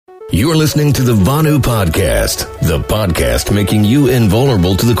You're listening to the Vanu Podcast, the podcast making you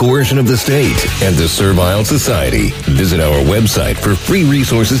invulnerable to the coercion of the state and the servile society. Visit our website for free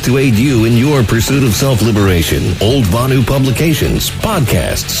resources to aid you in your pursuit of self-liberation, old Vanu publications,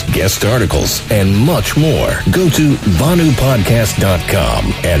 podcasts, guest articles, and much more. Go to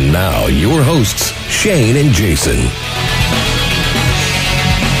vanupodcast.com. And now, your hosts, Shane and Jason.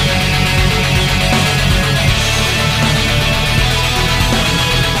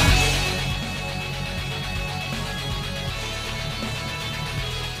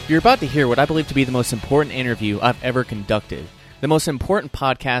 You're about to hear what I believe to be the most important interview I've ever conducted, the most important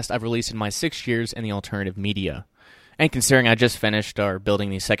podcast I've released in my 6 years in the alternative media. And considering I just finished our Building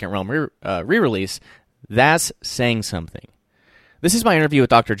the Second Realm re-release, that's saying something. This is my interview with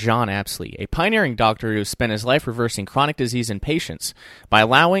Dr. John Apsley, a pioneering doctor who spent his life reversing chronic disease in patients by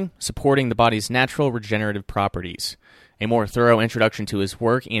supporting the body's natural regenerative properties. A more thorough introduction to his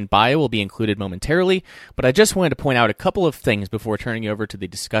work and bio will be included momentarily, but I just wanted to point out a couple of things before turning you over to the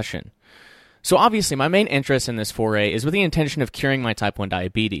discussion. So obviously, my main interest in this foray is with the intention of curing my type 1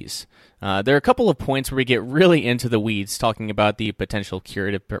 diabetes. There are a couple of points where we get really into the weeds, talking about the potential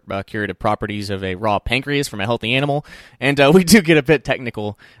curative properties of a raw pancreas from a healthy animal, and we do get a bit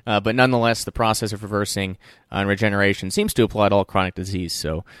technical, but nonetheless, the process of reversing and regeneration seems to apply to all chronic disease,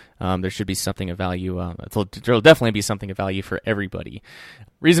 so there should be something of value. There'll definitely be something of value for everybody.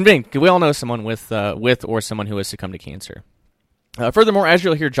 Reason being, we all know someone with or someone who has succumbed to cancer. Furthermore, as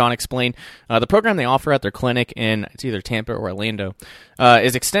you'll hear John explain, the program they offer at their clinic in it's either Tampa or Orlando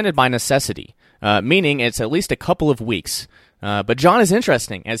is extended by necessity, meaning it's at least a couple of weeks. But John is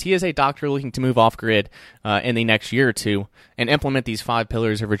interesting, as he is a doctor looking to move off-grid in the next year or two and implement these 5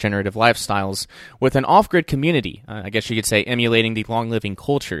 pillars of regenerative lifestyles with an off-grid community, I guess you could say emulating the long-living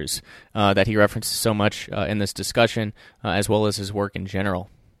cultures that he references so much in this discussion, as well as his work in general.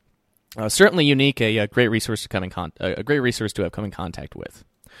 Certainly unique, a great resource to have come in contact with.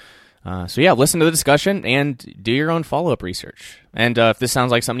 So yeah, listen to the discussion and do your own follow-up research. And if this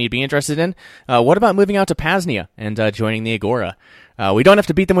sounds like something you'd be interested in, what about moving out to Pasnia and joining the Agora? We don't have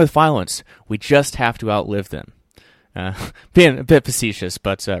to beat them with violence. We just have to outlive them. Being a bit facetious,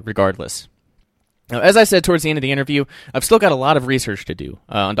 but regardless. Now, as I said towards the end of the interview, I've still got a lot of research to do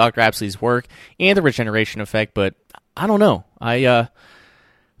on Dr. Apsley's work and the regeneration effect, but I don't know. I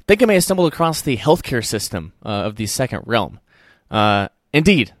think I may have stumbled across the healthcare system of the Second Realm.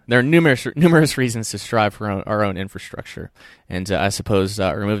 Indeed, there are numerous reasons to strive for our own infrastructure, and I suppose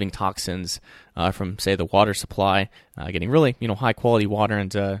removing toxins from, say, the water supply, getting really high quality water,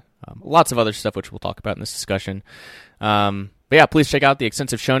 and lots of other stuff which we'll talk about in this discussion. But yeah, please check out the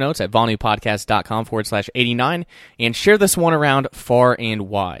extensive show notes at vanupodcast.com/89 and share this one around far and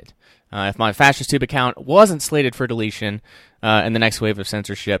wide. If my Fascist Tube account wasn't slated for deletion in the next wave of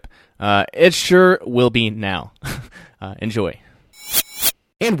censorship, it sure will be now. Enjoy.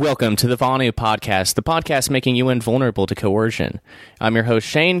 And welcome to the Vanu Podcast, the podcast making you invulnerable to coercion. I'm your host,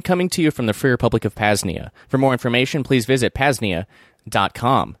 Shane, coming to you from the Free Republic of Pasnia. For more information, please visit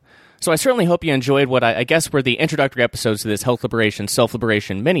pasnia.com. So I certainly hope you enjoyed what I guess were the introductory episodes to this health liberation,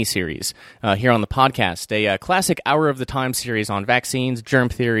 self-liberation mini-series here on the podcast, a classic Hour of the Time series on vaccines, germ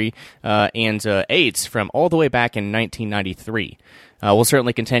theory, and AIDS from all the way back in 1993. We'll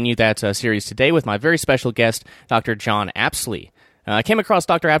certainly continue that series today with my very special guest, Dr. John Apsley. I came across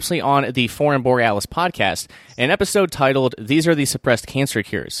Dr. Apsley on the Foreign Borealis podcast, an episode titled, These Are the Suppressed Cancer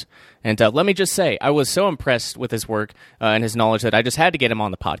Cures. And let me just say, I was so impressed with his work and his knowledge that I just had to get him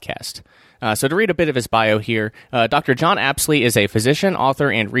on the podcast. So to read a bit of his bio here, Dr. John Apsley is a physician,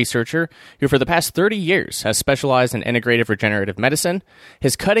 author, and researcher who for the past 30 years has specialized in integrative regenerative medicine.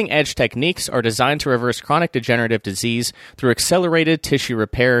 His cutting-edge techniques are designed to reverse chronic degenerative disease through accelerated tissue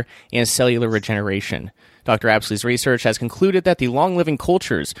repair and cellular regeneration. Dr. Apsley's research has concluded that the long-living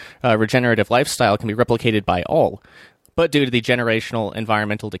culture's regenerative lifestyle can be replicated by all. But due to the generational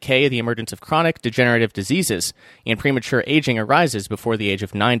environmental decay, the emergence of chronic degenerative diseases and premature aging arises before the age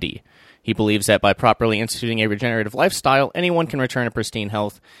of 90. He believes that by properly instituting a regenerative lifestyle, anyone can return to pristine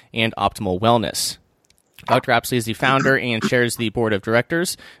health and optimal wellness. Dr. Apsley is the founder and chairs the board of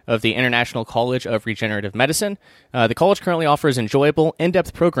directors of the International College of Regenerative Medicine. The college currently offers enjoyable,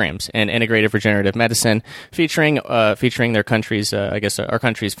 in-depth programs in integrative regenerative medicine, featuring their country's, our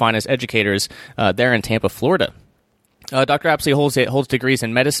country's finest educators there in Tampa, Florida. Dr. Apsley holds degrees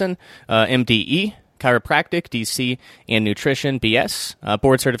in medicine, MDE, chiropractic, DC, and nutrition, BS.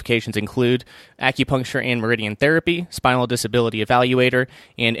 Board certifications include acupuncture and meridian therapy, spinal disability evaluator,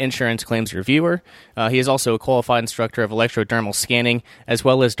 and insurance claims reviewer. He is also a qualified instructor of electrodermal scanning, as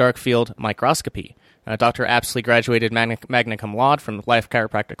well as dark field microscopy. Dr. Apsley graduated magna cum laude from Life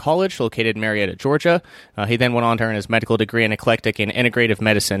Chiropractic College, located in Marietta, Georgia. He then went on to earn his medical degree in eclectic and integrative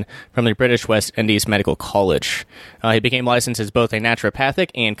medicine from the British West Indies Medical College. He became licensed as both a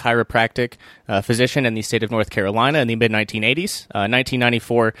naturopathic and chiropractic physician in the state of North Carolina in the mid-1980s. In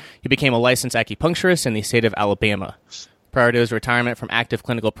 1994, he became a licensed acupuncturist in the state of Alabama. Prior to his retirement from active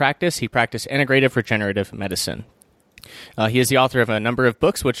clinical practice, he practiced integrative regenerative medicine. He is the author of a number of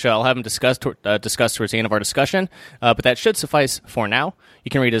books, which I'll have him discuss towards the end of our discussion, but that should suffice for now.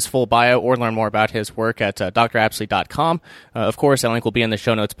 You can read his full bio or learn more about his work at drapsley.com. Of course, that link will be in the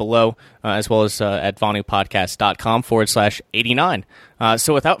show notes below, as well as at vanupodcast.com/89.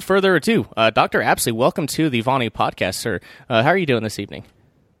 So without further ado, Dr. Apsley, welcome to the Vanu Podcast, sir. How are you doing this evening?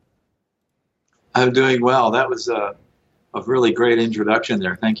 I'm doing well. That was a really great introduction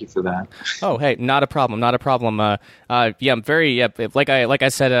there. Thank you for that. Oh, hey, not a problem. I'm very, like I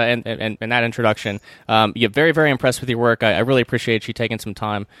said in that introduction, very, very impressed with your work. I really appreciate you taking some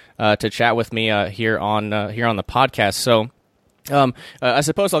time to chat with me here on the podcast. So, I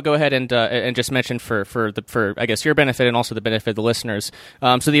suppose I'll go ahead and just mention for I guess your benefit and also the benefit of the listeners.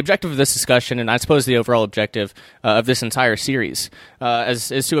 So the objective of this discussion, and I suppose the overall objective of this entire series,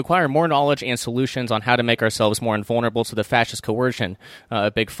 is to acquire more knowledge and solutions on how to make ourselves more invulnerable to the fascist coercion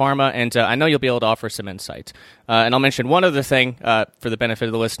of Big Pharma. And I know you'll be able to offer some insight. And I'll mention one other thing for the benefit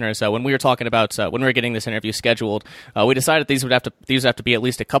of the listeners. When we were talking about when we were getting this interview scheduled, we decided these have to be at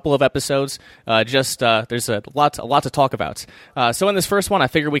least a couple of episodes. There's a lot to talk about. So in this first one, I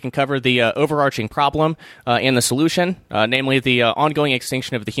figure we can cover the overarching problem and the solution, namely the ongoing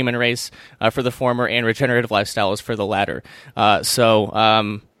extinction of the human race for the former and regenerative lifestyles for the latter.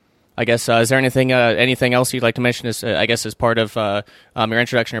 I guess is there anything else you'd like to mention as part of your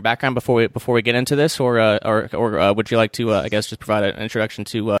introduction or background before we get into this, or would you like to just provide an introduction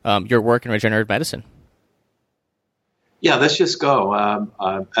to your work in regenerative medicine? Yeah, let's just go.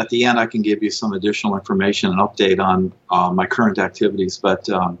 At the end, I can give you some additional information and update on my current activities, but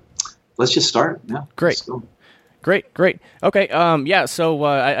let's just start. Yeah, great. Let's go. Great. Okay. So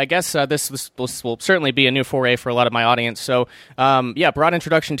I guess this will certainly be a new foray for a lot of my audience. So, broad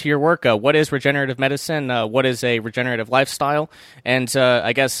introduction to your work. What is regenerative medicine? What is a regenerative lifestyle? And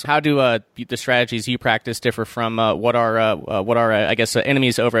I guess how do the strategies you practice differ from what our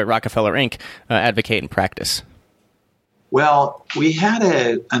enemies over at Rockefeller Inc. Advocate and practice? Well, we had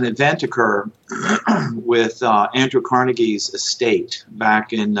an event occur with Andrew Carnegie's estate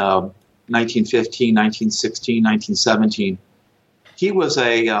back in 1915, 1916, 1917. He was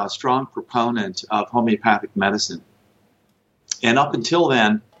a strong proponent of homeopathic medicine. And up until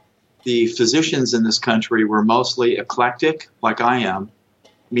then, the physicians in this country were mostly eclectic, like I am,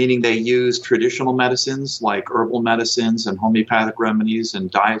 meaning they used traditional medicines like herbal medicines and homeopathic remedies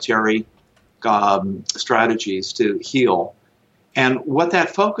and dietary strategies to heal. And what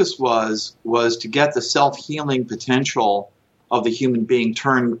that focus was to get the self-healing potential of the human being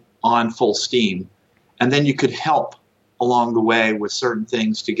turned on full steam. And then you could help along the way with certain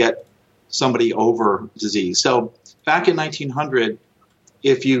things to get somebody over disease. So back in 1900,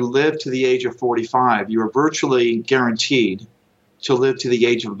 if you lived to the age of 45, you were virtually guaranteed to live to the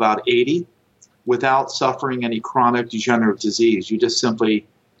age of about 80 without suffering any chronic degenerative disease. You just simply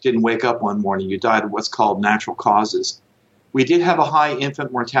didn't wake up one morning. You died of what's called natural causes. We did have a high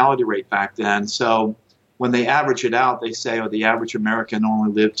infant mortality rate back then, so when they average it out, they say, the average American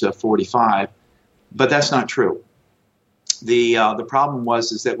only lived to 45, but that's not true. The problem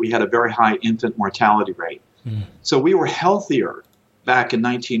is that we had a very high infant mortality rate. So we were healthier back in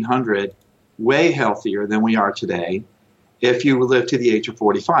 1900, way healthier than we are today. If you lived to the age of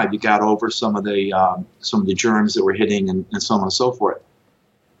 45, you got over some of the germs that were hitting and so on and so forth.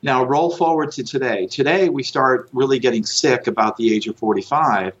 Now, roll forward to today. Today, we start really getting sick about the age of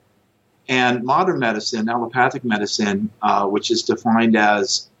 45. And modern medicine, allopathic medicine, which is defined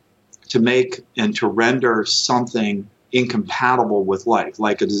as to make and to render something incompatible with life,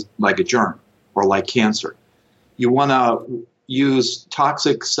 like a germ or like cancer. You want to use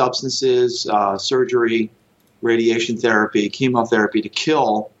toxic substances, surgery, radiation therapy, chemotherapy to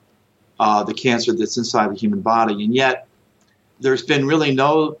kill the cancer that's inside the human body. And yet, there's been really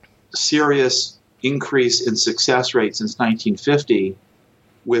no serious increase in success rate since 1950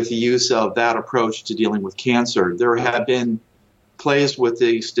 with the use of that approach to dealing with cancer. There have been plays with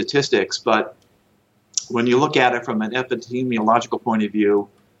the statistics, but when you look at it from an epidemiological point of view,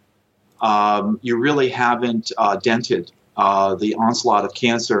 you really haven't dented the onslaught of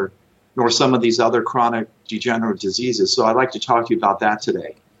cancer nor some of these other chronic degenerative diseases. So I'd like to talk to you about that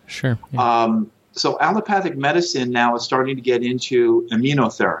today. Sure. Yeah. So allopathic medicine now is starting to get into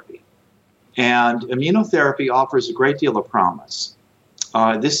immunotherapy. And immunotherapy offers a great deal of promise.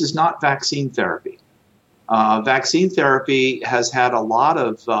 This is not vaccine therapy. Vaccine therapy has had a lot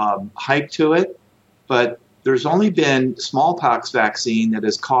of hype to it, but there's only been smallpox vaccine that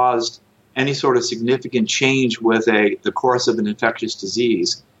has caused any sort of significant change with the course of an infectious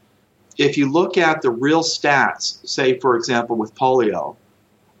disease. If you look at the real stats, say, for example, with polio,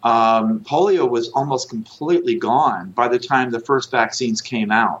 polio was almost completely gone by the time the first vaccines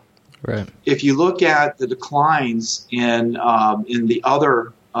came out. Right. If you look at the declines in the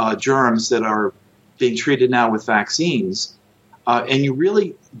other germs that are being treated now with vaccines, and you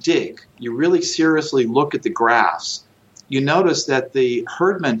really you really seriously look at the graphs, you notice that the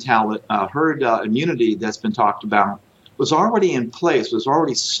herd mentality, herd immunity that's been talked about was already in place, was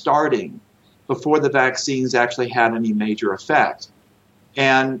already starting before the vaccines actually had any major effect.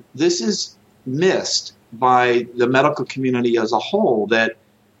 And this is missed by the medical community as a whole, that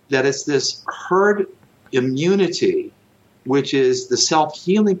it's this herd immunity, which is the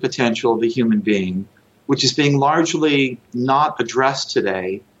self-healing potential of the human being, which is being largely not addressed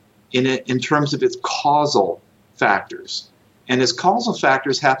today in terms of its causal factors. And its causal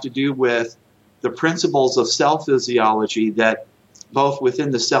factors have to do with the principles of cell physiology that both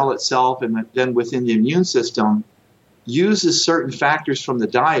within the cell itself and then within the immune system uses certain factors from the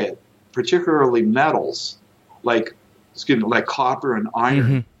diet, particularly metals like copper and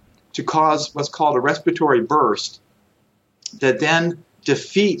iron, to cause what's called a respiratory burst that then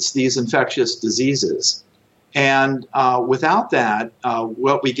defeats these infectious diseases. And without that,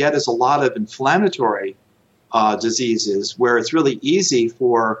 what we get is a lot of inflammatory diseases where it's really easy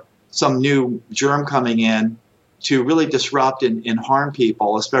for some new germ coming in to really disrupt and harm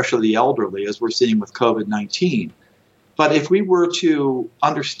people, especially the elderly, as we're seeing with COVID-19. But if we were to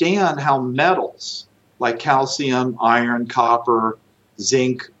understand how metals like calcium, iron, copper,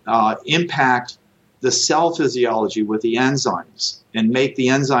 zinc impact the cell physiology with the enzymes and make the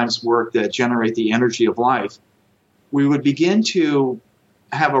enzymes work that generate the energy of life, we would begin to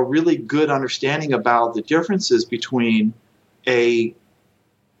have a really good understanding about the differences between a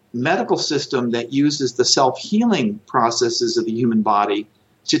medical system that uses the self-healing processes of the human body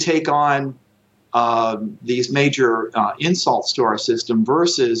to take on these major insults to our system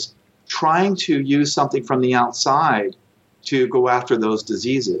versus trying to use something from the outside to go after those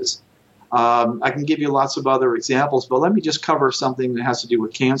diseases. I can give you lots of other examples, but let me just cover something that has to do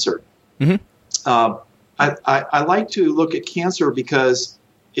with cancer. I like to look at cancer because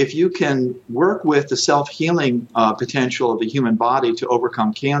if you can work with the self-healing potential of the human body to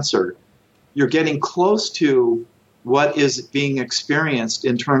overcome cancer, you're getting close to what is being experienced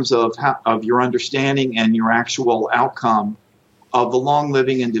in terms of your understanding and your actual outcome of the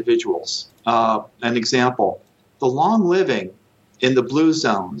long-living individuals. An example, the long-living in the blue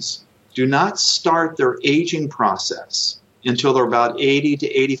zones do not start their aging process until they're about 80 to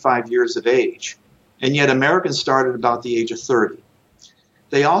 85 years of age, and yet Americans start at about the age of 30.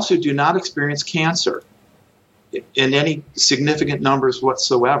 They also do not experience cancer in any significant numbers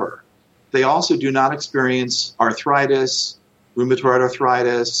whatsoever. They also do not experience arthritis, rheumatoid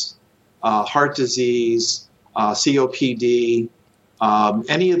arthritis, heart disease, COPD,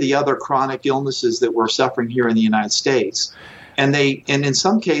 any of the other chronic illnesses that we're suffering here in the United States. And in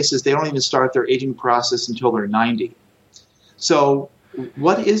some cases, they don't even start their aging process until they're 90. So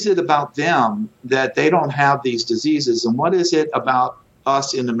what is it about them that they don't have these diseases? And what is it about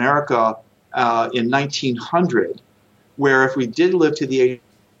us in America in 1900, where if we did live to the age,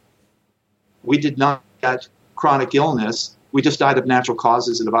 we did not get chronic illness, we just died of natural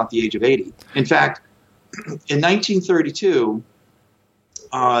causes at about the age of 80. In fact, in 1932,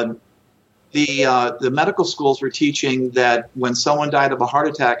 the medical schools were teaching that when someone died of a heart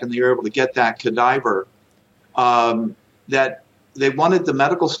attack and they were able to get that cadaver, that they wanted the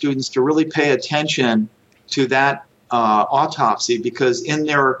medical students to really pay attention to that autopsy, because in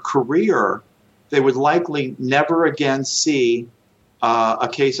their career, they would likely never again see a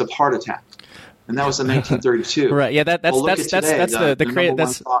case of heart attack. And that was in 1932. Right. Yeah.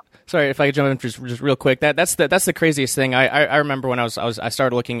 Sorry if I could jump in just real quick. That's the craziest thing. I remember when I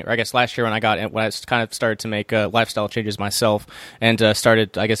started looking, or I guess last year when I kind of started to make lifestyle changes myself and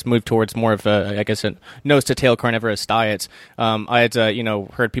started, I guess, move towards more of a nose to tail carnivorous diet. I had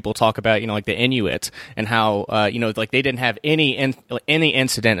heard people talk about like the Inuit and how like they didn't have any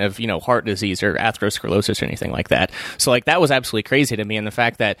incident of heart disease or atherosclerosis or anything like that. So like that was absolutely crazy to me, and the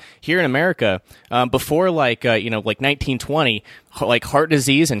fact that here in America, before like 1920, like heart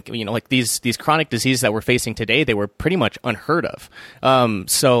disease and like these chronic diseases that we're facing today, they were pretty much unheard of.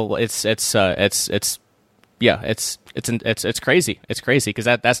 So it's it's crazy. It's crazy because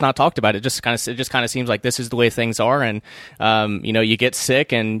that's not talked about. It just kind of seems like this is the way things are, and you get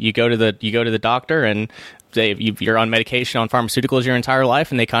sick and you go to the doctor and you're on medication, on pharmaceuticals your entire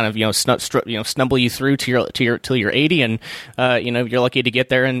life, and they kind of snubble you through till you're 80, and you're lucky to get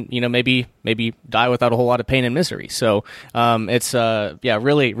there and maybe die without a whole lot of pain and misery. So it's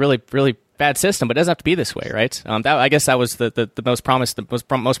really really bad system, but it doesn't have to be this way, right? I guess that was the most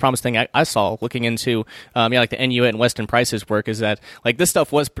promising thing I saw looking into like the NUIT and Weston Price's work, is that this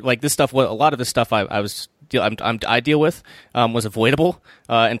stuff was a lot of the stuff I deal with was avoidable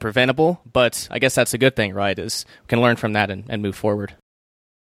and preventable, but I guess that's a good thing, right? Is we can learn from that and move forward.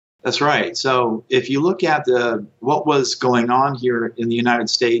 That's right. So if you look at what was going on here in the United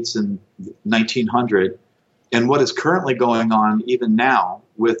States in 1900 and what is currently going on even now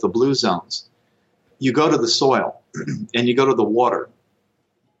with the blue zones, you go to the soil and you go to the water,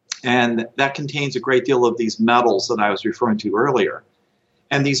 and that contains a great deal of these metals that I was referring to earlier.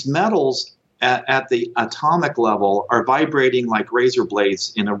 And these metals at the atomic level are vibrating like razor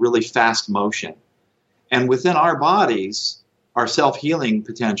blades in a really fast motion. And within our bodies, our self-healing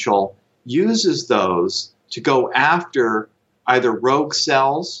potential uses those to go after either rogue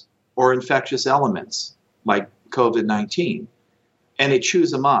cells or infectious elements like COVID-19. And it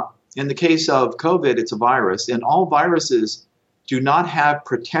chews them up. In the case of COVID, it's a virus, and all viruses do not have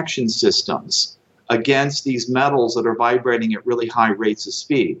protection systems against these metals that are vibrating at really high rates of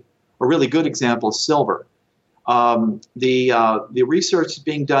speed. A really good example is silver. The research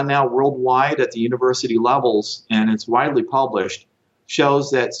being done now worldwide at the university levels, and it's widely published, shows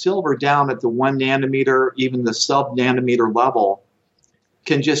that silver down at the 1 nanometer, even the sub-nanometer level,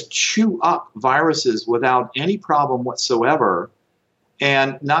 can just chew up viruses without any problem whatsoever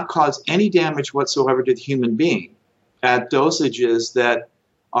and not cause any damage whatsoever to the human being at dosages that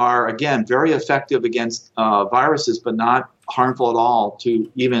are, again, very effective against viruses, but not harmful at all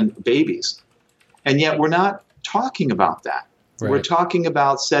to even babies. And yet we're not talking about that. Right. We're talking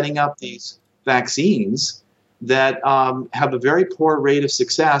about setting up these vaccines that have a very poor rate of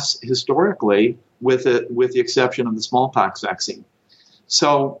success historically, with the exception of the smallpox vaccine.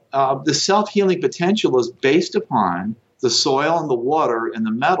 So the self-healing potential is based upon the soil and the water and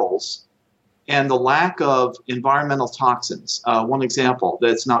the metals and the lack of environmental toxins. One example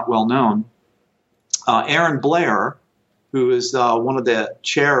that's not well known, Aaron Blair, who is one of the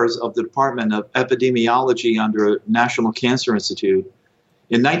chairs of the Department of Epidemiology under National Cancer Institute,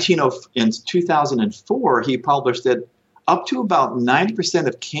 in 2004, he published that up to about 90%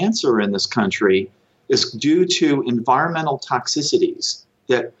 of cancer in this country is due to environmental toxicities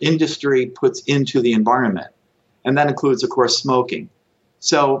that industry puts into the environment. And that includes, of course, smoking.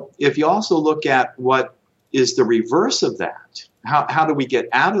 So if you also look at what is the reverse of that, how do we get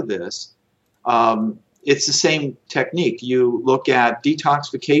out of this? It's the same technique. You look at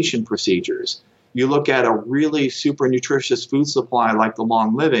detoxification procedures. You look at a really super nutritious food supply like the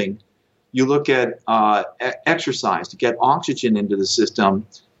Long Living. You look at exercise to get oxygen into the system.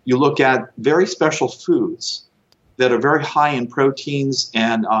 You look at very special foods that are very high in proteins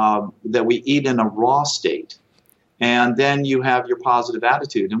and that we eat in a raw state. And then you have your positive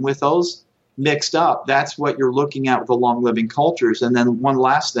attitude. And with those mixed up, that's what you're looking at with the long living cultures. And then one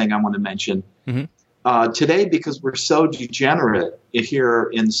last thing I want to mention. Mm-hmm. Today, because we're so degenerate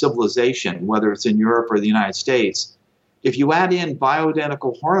here in civilization, whether it's in Europe or the United States, if you add in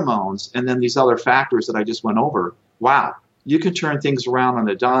bioidentical hormones and then these other factors that I just went over, wow, you can turn things around on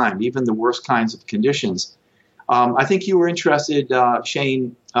a dime, even the worst kinds of conditions. I think you were interested,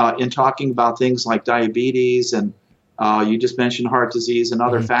 Shane, in talking about things like diabetes, and you just mentioned heart disease and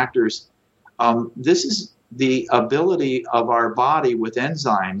other mm-hmm. factors. This is the ability of our body with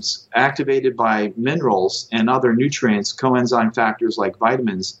enzymes activated by minerals and other nutrients, coenzyme factors like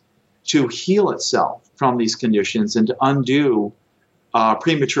vitamins, to heal itself from these conditions and to undo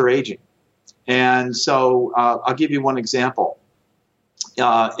premature aging. And so I'll give you one example.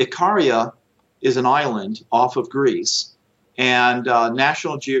 Ikaria is an island off of Greece, and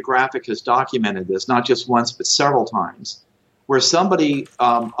National Geographic has documented this, not just once but several times, where somebody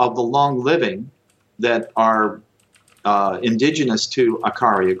of the long living that are indigenous to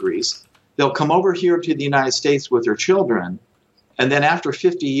Ikaria, Greece, they'll come over here to the United States with their children, and then after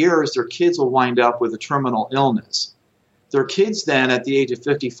 50 years, their kids will wind up with a terminal illness. Their kids then, at the age of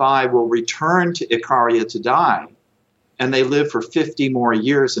 55, will return to Ikaria to die, and they live for 50 more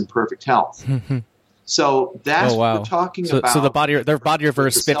years in perfect health. So that's what we're talking about. So their body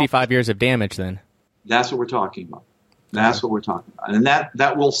reversed 55 years of damage then. That's what we're talking about. That's what we're talking about. And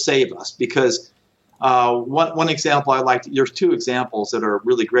that will save us, because one example I like, there's two examples that are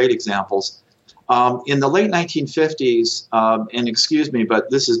really great examples. In the late 1950s, and excuse me, but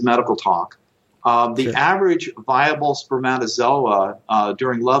this is medical talk, the average viable spermatozoa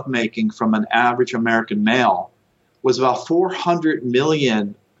during lovemaking from an average American male was about 400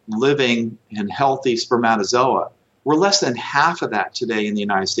 million living and healthy spermatozoa. We're less than half of that today in the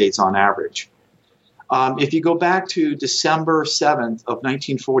United States on average. If you go back to December 7th of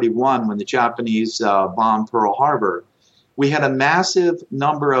 1941, when the Japanese bombed Pearl Harbor, we had a massive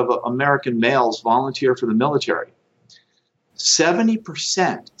number of American males volunteer for the military.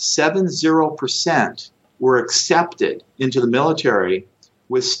 70% were accepted into the military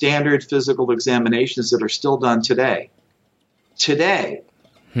with standard physical examinations that are still done today. Today,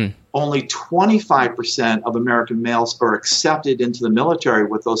 only 25% of American males are accepted into the military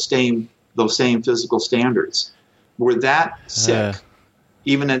with those same physical standards. We're that sick,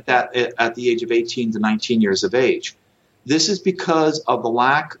 even at the age of 18 to 19 years of age. This is because of the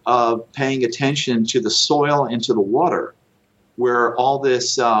lack of paying attention to the soil and to the water, where all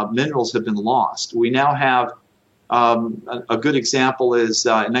this minerals have been lost. We now have a good example is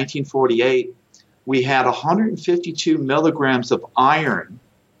in 1948, we had 152 milligrams of iron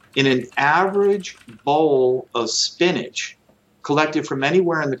in an average bowl of spinach collected from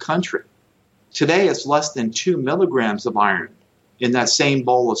anywhere in the country. Today, it's less than 2 milligrams of iron in that same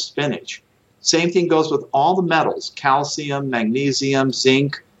bowl of spinach. Same thing goes with all the metals, calcium, magnesium,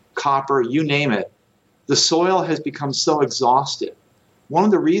 zinc, copper, you name it. The soil has become so exhausted. One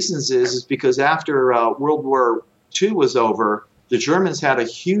of the reasons is because after World War II was over, the Germans had a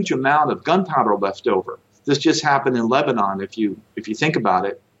huge amount of gunpowder left over. This just happened in Lebanon, if you think about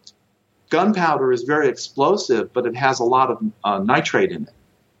it. Gunpowder is very explosive, but it has a lot of nitrate in it.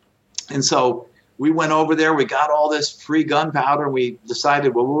 And so we went over there, we got all this free gunpowder, and we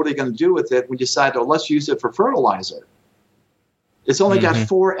decided, well, what are we going to do with it? We decided, well, let's use it for fertilizer. It's only got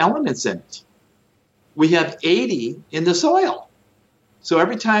 4 elements in it. We have 80 in the soil. So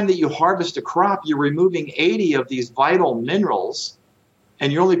every time that you harvest a crop, you're removing 80 of these vital minerals,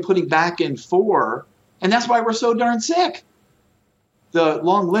 and you're only putting back in 4, and that's why we're so darn sick. The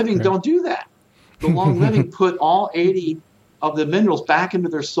long living don't do that. The long living put all 80 of the minerals back into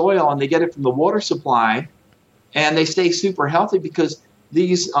their soil, and they get it from the water supply, and they stay super healthy because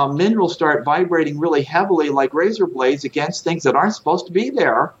these minerals start vibrating really heavily like razor blades against things that aren't supposed to be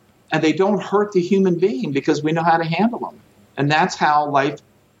there, and they don't hurt the human being because we know how to handle them. And that's how life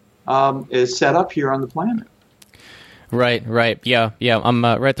is set up here on the planet. Right. Yeah. I'm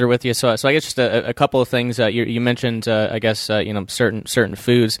right there with you. So I guess just a couple of things. You mentioned, I guess, certain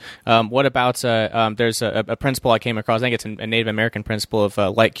foods. What about there's a principle I came across. I think it's a Native American principle of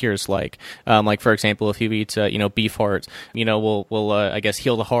like cures like. Like for example, if you eat beef heart, will I guess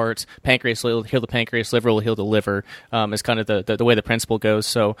heal the heart. Pancreas will heal the pancreas. Liver will heal the liver. Is kind of the way the principle goes.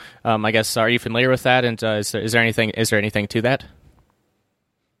 So I guess are you familiar with that? And is there anything to that?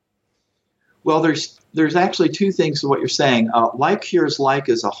 Well, there's actually 2 things to what you're saying. Like cures like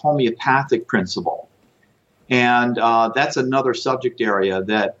is a homeopathic principle. And that's another subject area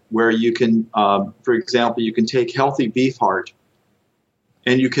where you can, for example, you can take healthy beef heart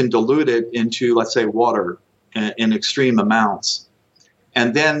and you can dilute it into, let's say, water in extreme amounts.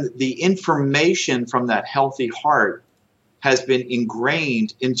 And then the information from that healthy heart has been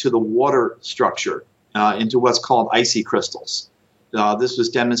ingrained into the water structure, into what's called icy crystals. This was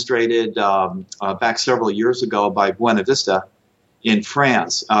demonstrated back several years ago by Buenavista in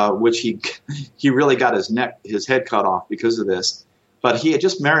France, which he really got his head cut off because of this. But he had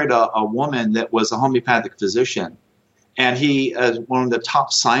just married a woman that was a homeopathic physician, and he is one of the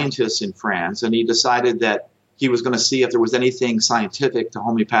top scientists in France, and he decided that he was going to see if there was anything scientific to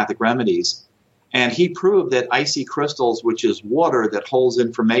homeopathic remedies. And he proved that icy crystals, which is water that holds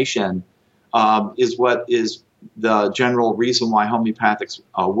information, is what is the general reason why homeopathics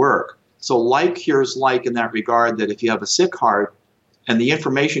work. So like cures like in that regard, that if you have a sick heart and the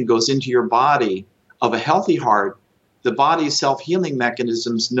information goes into your body of a healthy heart, the body's self-healing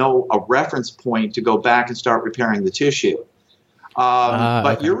mechanisms know a reference point to go back and start repairing the tissue.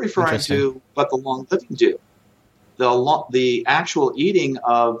 But okay. You're referring to what the long living do. The actual eating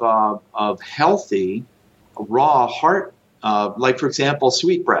of healthy raw heart, like for example,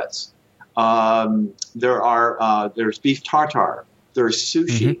 sweetbreads. There's beef tartare, there's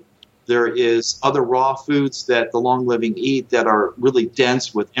sushi, there is other raw foods that the long-living eat that are really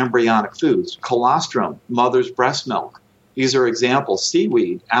dense with embryonic foods. Colostrum, mother's breast milk. These are examples.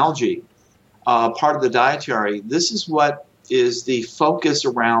 Seaweed, algae, part of the dietary. This is what is the focus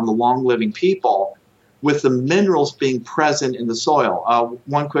around the long-living people, with the minerals being present in the soil.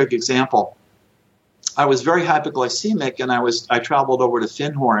 One quick example. I was very hypoglycemic, and I traveled over to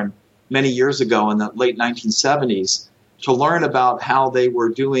Findhorn many years ago in the late 1970s to learn about how they were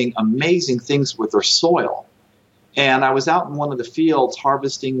doing amazing things with their soil. And I was out in one of the fields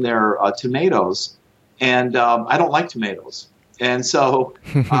harvesting their tomatoes, and I don't like tomatoes. And so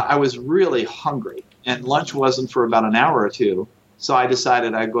I was really hungry, and lunch wasn't for about an hour or two. So I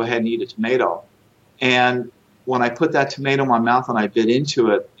decided I'd go ahead and eat a tomato. And when I put that tomato in my mouth and I bit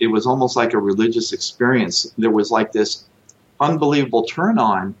into it, it was almost like a religious experience. There was like this unbelievable turn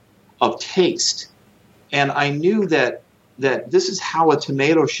on of taste. And I knew that this is how a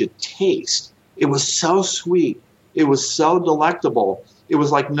tomato should taste. It was so sweet. It was so delectable. It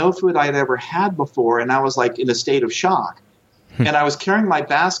was like no food I'd ever had before. And I was like in a state of shock. And I was carrying my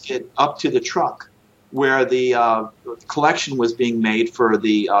basket up to the truck where the collection was being made for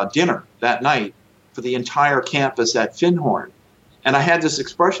the dinner that night for the entire campus at Finhorn. And I had this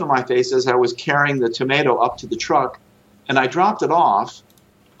expression on my face as I was carrying the tomato up to the truck, and I dropped it off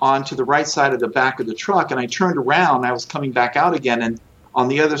onto the right side of the back of the truck, and I turned around, and I was coming back out again, and on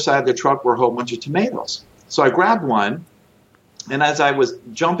the other side of the truck were a whole bunch of tomatoes. So I grabbed one, and as I was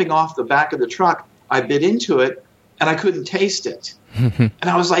jumping off the back of the truck, I bit into it, and I couldn't taste it. And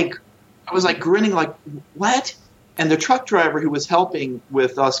I was like grinning like, what? And the truck driver who was helping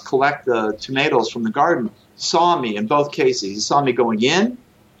with us collect the tomatoes from the garden saw me in both cases. He saw me going in,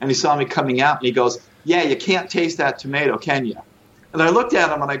 and he saw me coming out, and he goes, yeah, you can't taste that tomato, can you? And I looked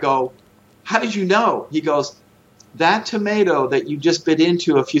at him, and I go, how did you know? He goes, that tomato that you just bit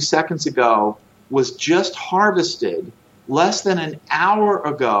into a few seconds ago was just harvested less than an hour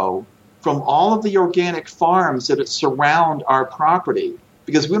ago from all of the organic farms that surround our property,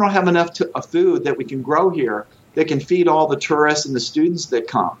 because we don't have enough food that we can grow here that can feed all the tourists and the students that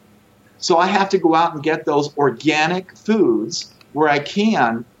come. So I have to go out and get those organic foods where I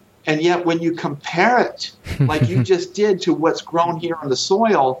can, and yet when you compare it, like you just did, to what's grown here on the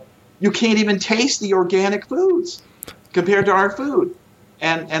soil, you can't even taste the organic foods compared to our food.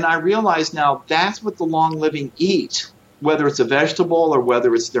 And I realize now that's what the long-living eat, whether it's a vegetable or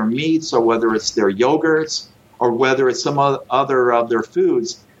whether it's their meats or whether it's their yogurts or whether it's some other of their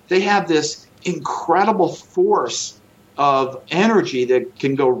foods. They have this incredible force of energy that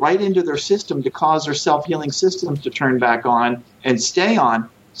can go right into their system to cause their self-healing systems to turn back on and stay on,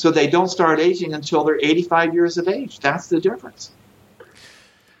 so they don't start aging until they're 85 years of age. That's the difference.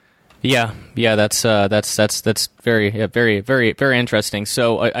 Yeah, that's very, very interesting.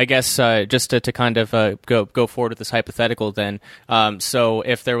 So I guess just to kind of go forward with this hypothetical, then, so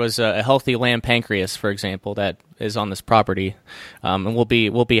if there was a healthy lamb pancreas, for example, that is on this property, and will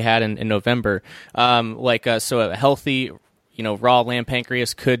be had in November, so a healthy, raw lamb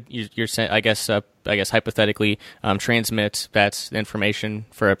pancreas could, you're saying, I guess hypothetically, transmit that information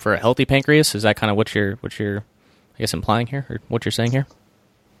for a healthy pancreas. Is that kind of what you're I guess implying here, or what you're saying here?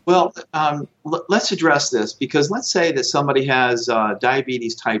 Well, let's address this, because let's say that somebody has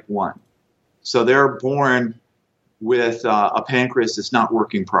diabetes type 1. So they're born with a pancreas that's not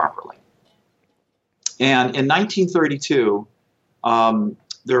working properly. And in 1932,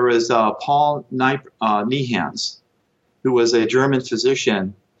 there was Paul Niehans, who was a German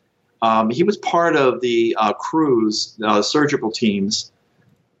physician. He was part of the crews, surgical teams,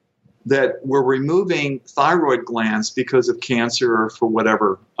 that were removing thyroid glands because of cancer or for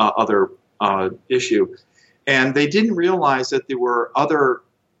whatever other issue. And they didn't realize that there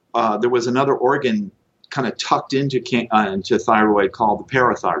was another organ kind of tucked into thyroid called the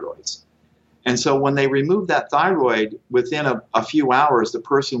parathyroids. And so when they removed that thyroid, within a few hours, the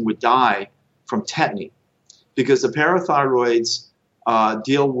person would die from tetany, because the parathyroids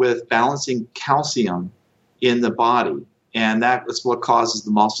deal with balancing calcium in the body. And that is what causes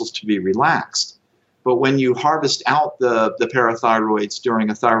the muscles to be relaxed. But when you harvest out the parathyroids during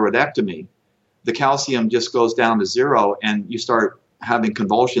a thyroidectomy, the calcium just goes down to zero, and you start having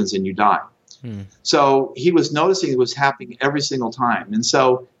convulsions and you die. So he was noticing it was happening every single time. And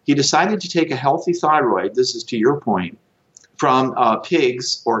so he decided to take a healthy thyroid, this is to your point, from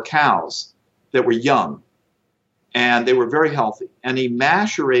pigs or cows that were young. And they were very healthy. And he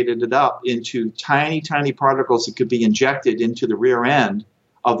macerated it up into tiny, tiny particles that could be injected into the rear end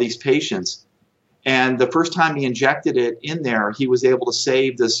of these patients. And the first time he injected it in there, he was able to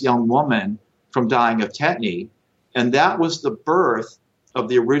save this young woman from dying of tetany. And that was the birth of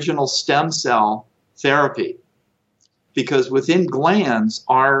the original stem cell therapy. Because within glands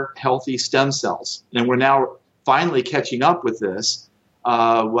are healthy stem cells. And we're now finally catching up with this,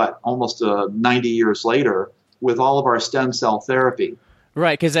 almost 90 years later, with all of our stem cell therapy.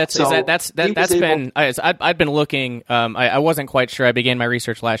 Right, because that's been I've been looking. I wasn't quite sure. I began my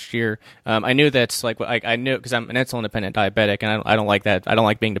research last year. I knew that's like I knew because I'm an insulin dependent diabetic, and I don't like that. I don't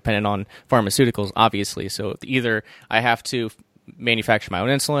like being dependent on pharmaceuticals, obviously. So either I have to manufacture my own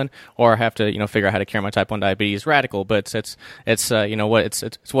insulin, or I have to figure out how to cure my type 1 diabetes. Radical, but it's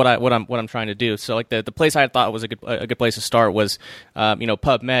what I'm trying to do. So like the place I thought was a good place to start was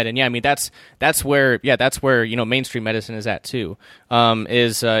PubMed, and yeah, I mean that's where mainstream medicine is at too. I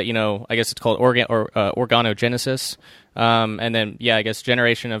guess it's called organogenesis, and then I guess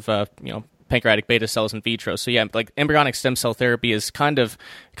generation of pancreatic beta cells in vitro. So yeah, like embryonic stem cell therapy is kind of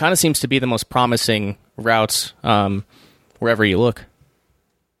seems to be the most promising route wherever you look.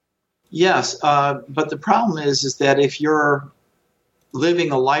 Yes, but the problem is that if you're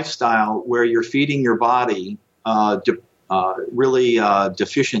living a lifestyle where you're feeding your body really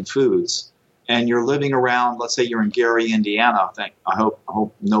deficient foods, and you're living around, let's say you're in Gary, Indiana. I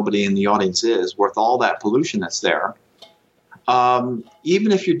hope nobody in the audience is, with all that pollution that's there.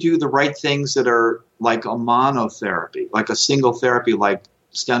 Even if you do the right things that are like a monotherapy, like a single therapy, like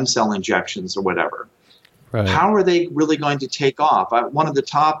stem cell injections or whatever, right. How are they really going to take off? One of the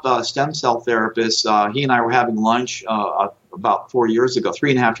top stem cell therapists, he and I were having lunch about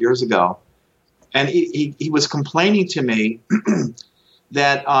 3.5 years ago, and he was complaining to me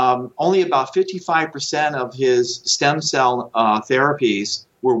that only about 55% of his stem cell therapies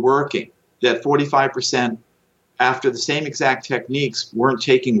were working, that 45% after the same exact techniques weren't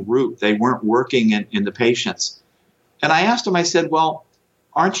taking root. They weren't working in the patients. And I asked him, I said, well,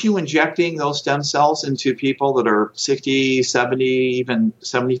 aren't you injecting those stem cells into people that are 60, 70, even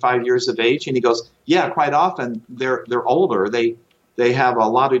 75 years of age? And he goes, yeah, quite often they're older. They have a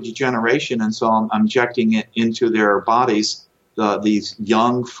lot of degeneration, and so I'm injecting it into their bodies, these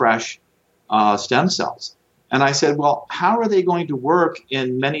young, fresh stem cells. And I said, well, how are they going to work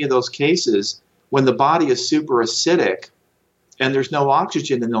in many of those cases when the body is super acidic and there's no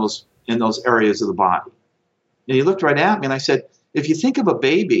oxygen in those areas of the body? And he looked right at me, and I said, if you think of a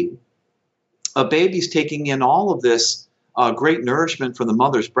baby's taking in all of this great nourishment from the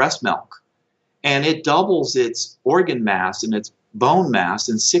mother's breast milk, and it doubles its organ mass and its bone mass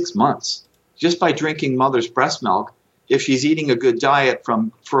in 6 months just by drinking mother's breast milk. If she's eating a good diet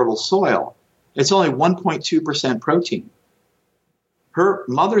from fertile soil, it's only 1.2% protein. Her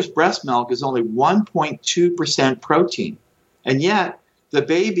mother's breast milk is only 1.2% protein. And yet, the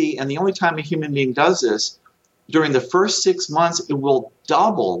baby, and the only time a human being does this, during the first 6 months, it will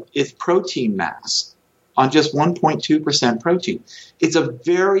double its protein mass on just 1.2% protein. It's a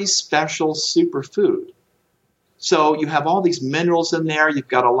very special superfood. So you have all these minerals in there. You've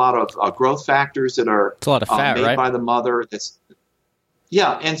got a lot of growth factors that are it's a lot of fat, made right? by the mother.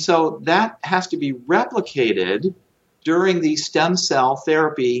 And so that has to be replicated during the stem cell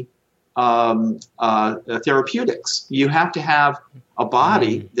therapy therapeutics. You have to have a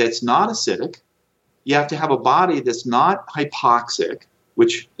body that's not acidic. You have to have a body that's not hypoxic,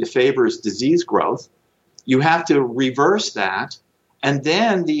 which favors disease growth. You have to reverse that, and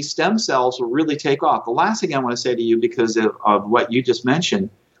then these stem cells will really take off. The last thing I want to say to you, because of what you just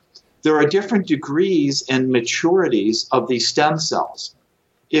mentioned, there are different degrees and maturities of these stem cells.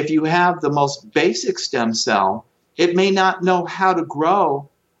 If you have the most basic stem cell, it may not know how to grow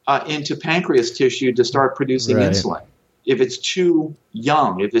into pancreas tissue to start producing insulin if it's too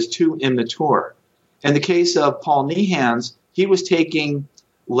young, if it's too immature. In the case of Paul Nehans, he was taking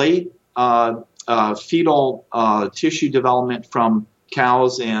late fetal tissue development from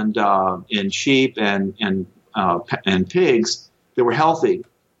cows and sheep and pigs that were healthy,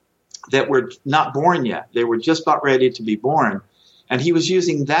 that were not born yet. They were just about ready to be born. And he was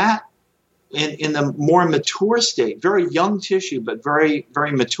using that in the more mature state, very young tissue, but very,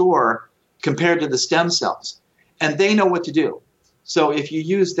 very mature compared to the stem cells. And they know what to do. So if you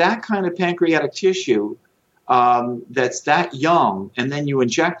use that kind of pancreatic tissue that's that young, and then you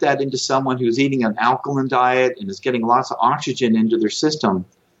inject that into someone who's eating an alkaline diet and is getting lots of oxygen into their system,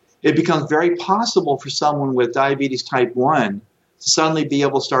 it becomes very possible for someone with diabetes type 1 to suddenly be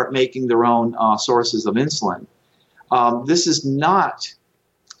able to start making their own sources of insulin. This is not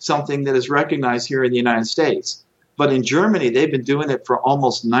something that is recognized here in the United States. But in Germany, they've been doing it for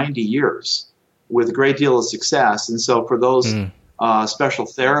almost 90 years with a great deal of success. And so for those special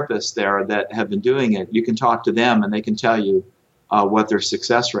therapists there that have been doing it, you can talk to them and they can tell you what their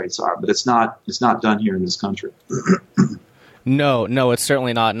success rates are. But it's not done here in this country. No, it's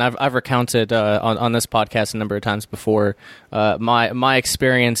certainly not. And I've recounted on this podcast a number of times before my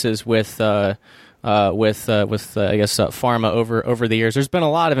experiences with with I guess pharma over the years. There's been a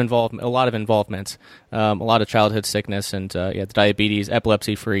lot of involvement, a lot of childhood sickness, and diabetes,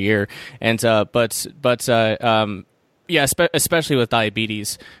 epilepsy for a year, and especially with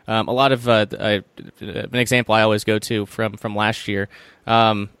diabetes, a lot of an example I always go to from last year,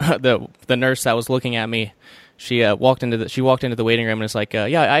 the nurse that was looking at me. She walked into the waiting room and was like,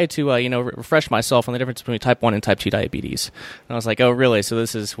 I had to refresh myself on the difference between type 1 and type 2 diabetes. And I was like, oh really? So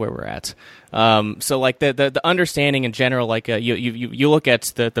this is where we're at. So like the understanding in general, like you look at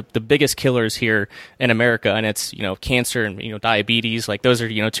the biggest killers here in America, and it's cancer and diabetes. Like those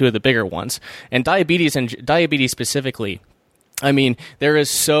are two of the bigger ones, and diabetes specifically. I mean, there is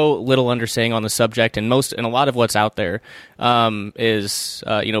so little understanding on the subject, and a lot of what's out there is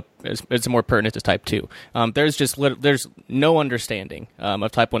more pertinent to type 2. There's no understanding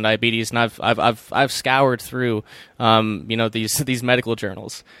of type 1 diabetes, and I've scoured through these medical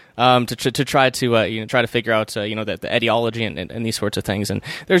journals to try to figure out the etiology and these sorts of things, and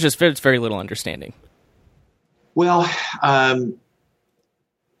there's very little understanding. Well,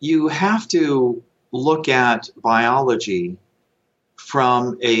 you have to look at biology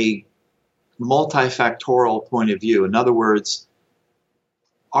from a multifactorial point of view. In other words,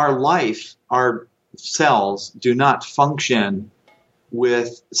 our cells do not function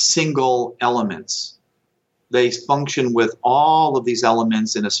with single elements. They function with all of these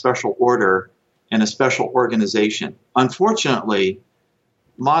elements in a special order and a special organization. Unfortunately,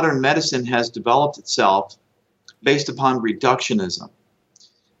 modern medicine has developed itself based upon reductionism.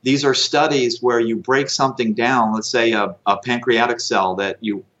 These are studies where you break something down, let's say a pancreatic cell that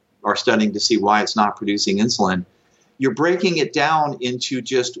you are studying to see why it's not producing insulin. You're breaking it down into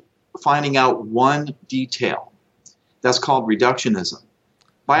just finding out one detail. That's called reductionism.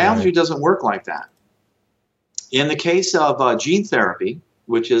 Biology doesn't work like that. In the case of gene therapy,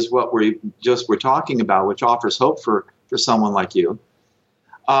 which is what we're talking about, which offers hope for someone like you,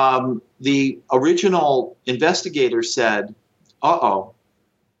 the original investigator said,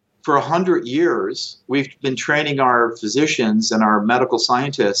 for 100 years, we've been training our physicians and our medical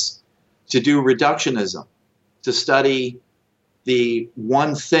scientists to do reductionism, to study the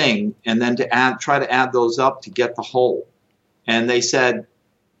one thing and then to try to add those up to get the whole. And they said,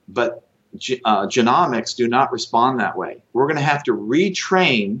 but genomics do not respond that way. We're going to have to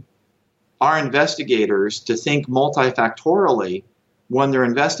retrain our investigators to think multifactorially when they're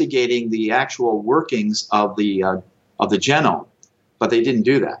investigating the actual workings of the genome. But they didn't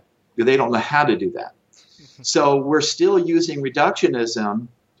do that. They don't know how to do that. So we're still using reductionism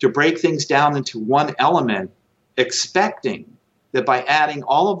to break things down into one element, expecting that by adding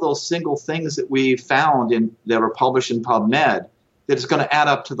all of those single things that we found that were published in PubMed, that it's going to add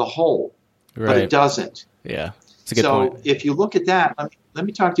up to the whole. Right. But it doesn't. Yeah, that's a good point. So if you look at that, let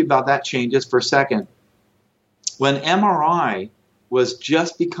me talk to you about that change just for a second. When MRI was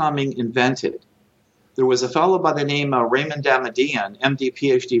just becoming invented, there was a fellow by the name of Raymond Damadian, MD,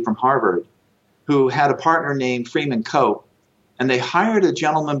 PhD from Harvard, who had a partner named Freeman Cope, and they hired a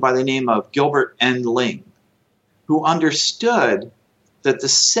gentleman by the name of Gilbert N. Ling, who understood that the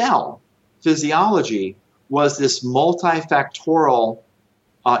cell physiology was this multifactorial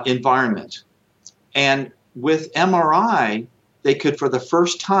environment. And with MRI, they could, for the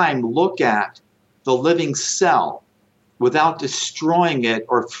first time, look at the living cell without destroying it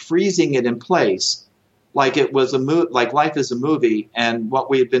or freezing it in place, like it was like life is a movie, and what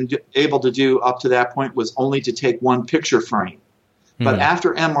we had been able to do up to that point was only to take one picture frame. But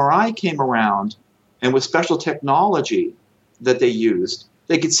after MRI came around, and with special technology that they used,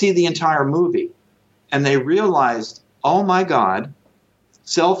 they could see the entire movie. And they realized, oh my God,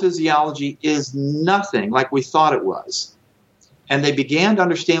 cell physiology is nothing like we thought it was. And they began to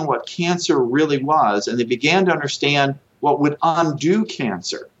understand what cancer really was, and they began to understand what would undo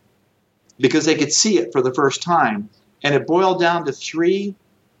cancer, because they could see it for the first time. And it boiled down to three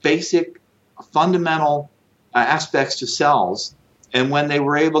basic fundamental aspects to cells. And when they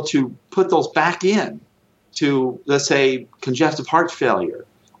were able to put those back in to, let's say, congestive heart failure,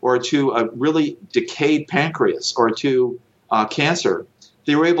 or to a really decayed pancreas, or to cancer,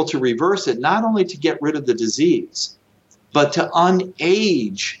 they were able to reverse it, not only to get rid of the disease, but to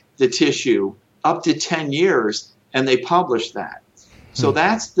unage the tissue up to 10 years, and they published that. So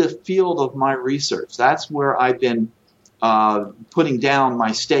that's the field of my research. That's where I've been putting down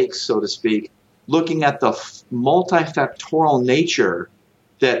my stakes, so to speak, looking at the multifactorial nature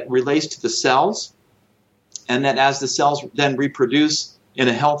that relates to the cells, and that as the cells then reproduce in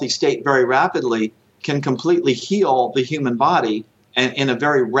a healthy state very rapidly, can completely heal the human body and in a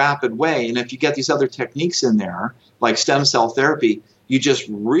very rapid way. And if you get these other techniques in there, like stem cell therapy, you just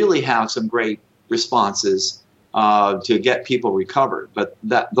really have some great responses to get people recovered. But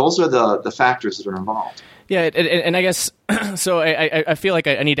those are the factors that are involved. Yeah, and I guess so. I feel like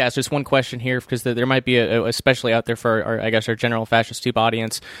I need to ask just one question here because there might be especially out there for our general fascist tube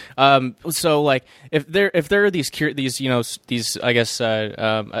audience. So like if there are these I guess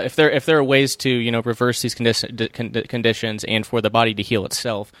if there are ways to reverse these conditions and for the body to heal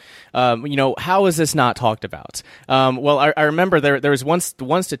itself, how is this not talked about? Well, I remember there was one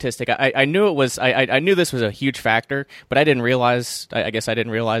statistic. I knew it was I knew this was a huge factor, but I didn't realize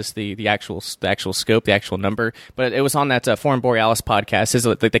the actual scope, the actual number. But it was on that Foreign Borealis podcast. Is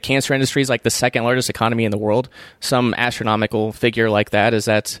the cancer industry is like the second largest economy in the world? Some astronomical figure like that. Is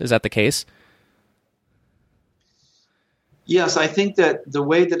that the case? Yes, I think that the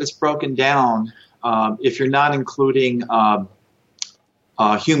way that it's broken down, if you're not including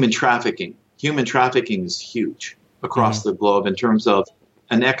human trafficking is huge across the globe in terms of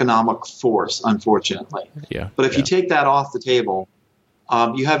an economic force, unfortunately. Yeah. But if you take that off the table,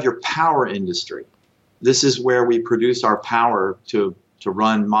 you have your power industry. This is where we produce our power to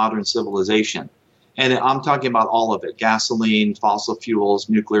run modern civilization. And I'm talking about all of it: gasoline, fossil fuels,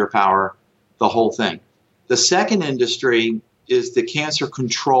 nuclear power, the whole thing. The second industry is the cancer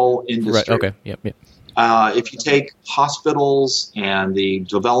control industry. Right. Okay. Yep. If you take hospitals and the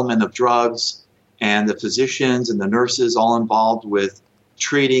development of drugs and the physicians and the nurses all involved with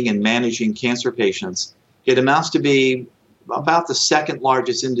treating and managing cancer patients, it amounts to be about the second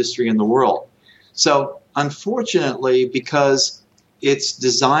largest industry in the world. So unfortunately, because it's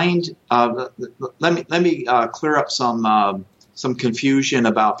designed, let me clear up some confusion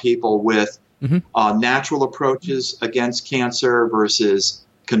about people with natural approaches against cancer versus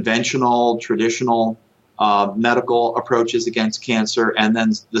conventional, traditional medical approaches against cancer, and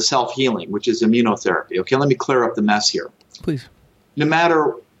then the self-healing, which is immunotherapy. Okay, let me clear up the mess here. Please. No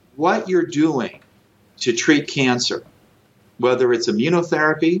matter what you're doing to treat cancer, whether it's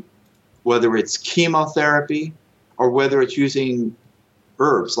immunotherapy, whether it's chemotherapy, or whether it's using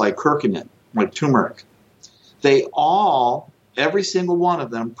herbs like curcumin, like turmeric, every single one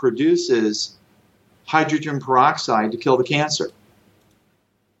of them produces hydrogen peroxide to kill the cancer.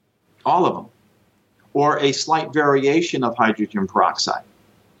 All of them. Or a slight variation of hydrogen peroxide.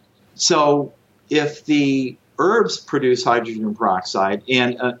 So if the herbs produce hydrogen peroxide,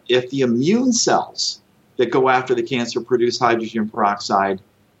 and if the immune cells that go after the cancer produce hydrogen peroxide,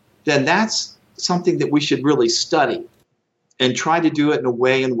 then that's something that we should really study and try to do it in a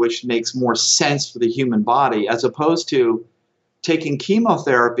way in which makes more sense for the human body, as opposed to taking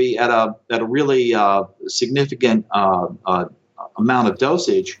chemotherapy at a really significant amount of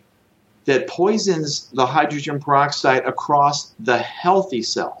dosage that poisons the hydrogen peroxide across the healthy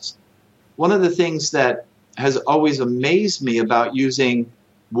cells. One of the things that has always amazed me about using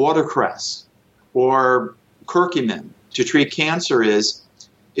watercress or curcumin to treat cancer is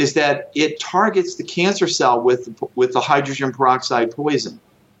that it targets the cancer cell with the hydrogen peroxide poison,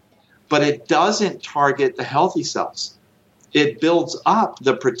 but it doesn't target the healthy cells. It builds up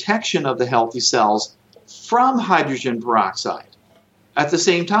the protection of the healthy cells from hydrogen peroxide at the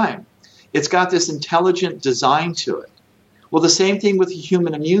same time. It's got this intelligent design to it. Well, the same thing with the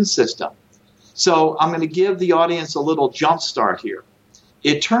human immune system. So I'm going to give the audience a little jump start here.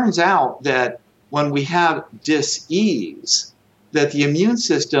 It turns out that when we have dis-ease, that the immune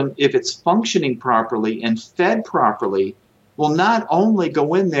system, if it's functioning properly and fed properly, will not only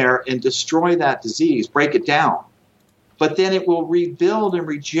go in there and destroy that disease, break it down, but then it will rebuild and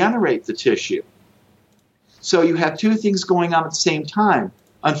regenerate the tissue. So you have two things going on at the same time.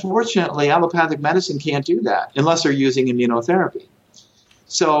 Unfortunately, allopathic medicine can't do that unless they're using immunotherapy.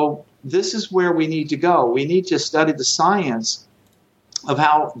 So this is where we need to go. We need to study the science of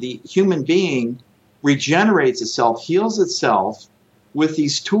how the human being regenerates itself, heals itself with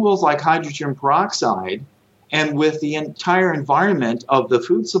these tools like hydrogen peroxide and with the entire environment of the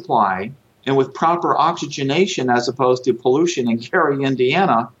food supply and with proper oxygenation as opposed to pollution in Gary,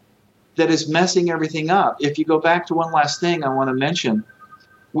 Indiana, that is messing everything up. If you go back to one last thing I want to mention,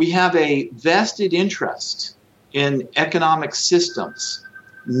 we have a vested interest in economic systems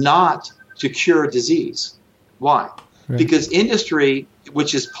not to cure disease. Why? Right. Because industry,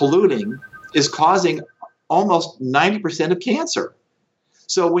 which is polluting, is causing almost 90% of cancer.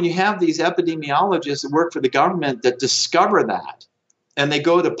 So when you have these epidemiologists that work for the government that discover that, and they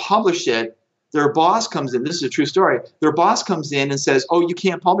go to publish it, their boss comes in. This is a true story. Their boss comes in and says, "Oh, you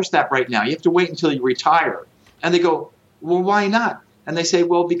can't publish that right now. You have to wait until you retire." And they go, "Well, why not?" And they say,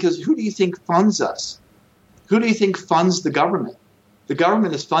 "Well, because who do you think funds us? Who do you think funds the government? The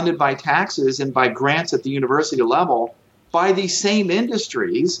government is funded by taxes and by grants at the university level by these same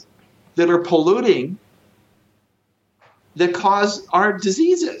industries that are polluting that cause our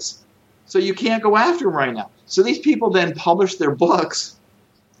diseases. So you can't go after them right now. So these people then publish their books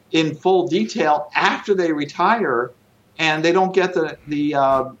in full detail after they retire, and they don't get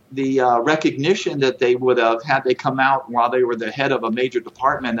the recognition that they would have had they come out while they were the head of a major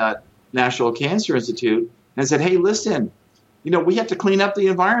department at National Cancer Institute and said, hey, listen, we have to clean up the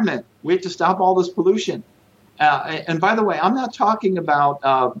environment. We have to stop all this pollution. And by the way, I'm not talking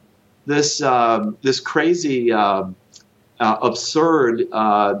about this crazy, absurd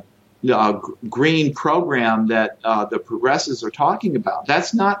green program that the progressives are talking about.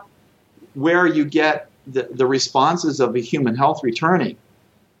 That's not where you get the responses of the human health returning.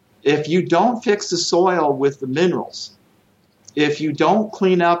 If you don't fix the soil with the minerals, if you don't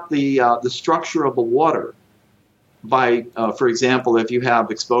clean up the structure of the water by, for example, if you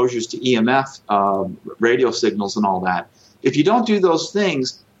have exposures to EMF, radio signals and all that, if you don't do those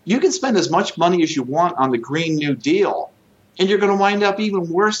things, you can spend as much money as you want on the Green New Deal, and you're going to wind up even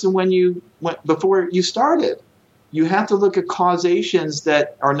worse than before you started. You have to look at causations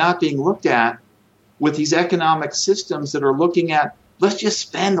that are not being looked at with these economic systems that are looking at, let's just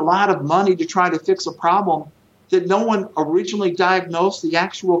spend a lot of money to try to fix a problem that no one originally diagnosed the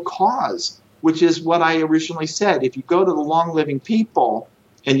actual cause, which is what I originally said. If you go to the long-living people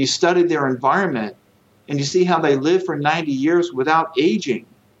and you study their environment and you see how they live for 90 years without aging,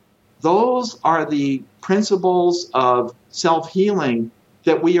 those are the principles of self-healing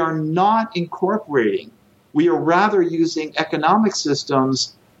that we are not incorporating. We are rather using economic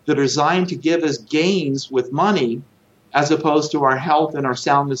systems that are designed to give us gains with money as opposed to our health and our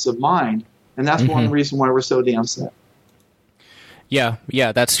soundness of mind. And that's one reason why we're so damn sick. Yeah,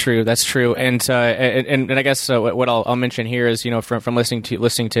 that's true. That's true. And I guess what I'll mention here is, from listening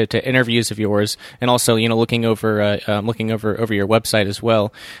to interviews of yours, and also, looking over your website as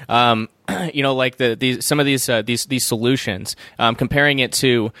well. Like some of these solutions, comparing it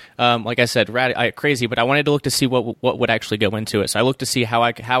to, like I said, crazy, but I wanted to look to see what would actually go into it. So I looked to see how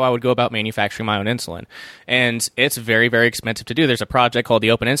I would go about manufacturing my own insulin, and it's very, very expensive to do. There's a project called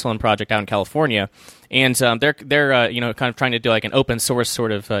the Open Insulin Project out in California, and they're kind of trying to do like an open source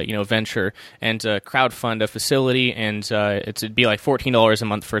sort of venture and crowdfund a facility, and it'd be like $14 a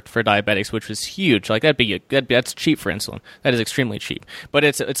month for diabetics, which is huge. Like that's cheap for insulin. That is extremely cheap, but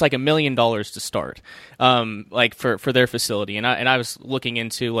it's like $1 million to start, like for their facility. And I was looking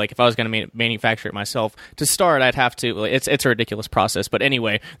into, like, if I was going to manufacture it myself to start, I'd have to. It's a ridiculous process. But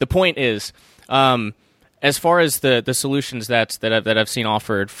anyway, the point is, as far as the solutions that I've seen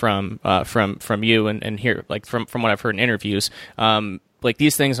offered from you and here, like from what I've heard in interviews, like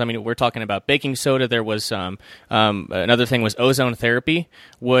these things, I mean, we're talking about baking soda. There was another thing was ozone therapy,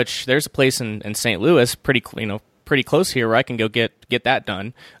 which there's a place in St. Louis, pretty close here, where I can go get that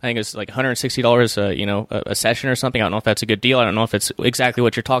done. I think it's like $160 a session or something. I don't know if that's a good deal. I don't know if it's exactly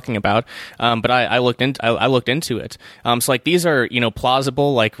what you're talking about. But I looked into it. So like these are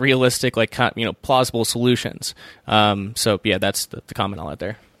plausible, like realistic, like plausible solutions. So yeah, that's the comment I'll add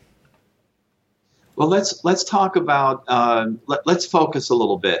there. Well, let's talk about let's focus a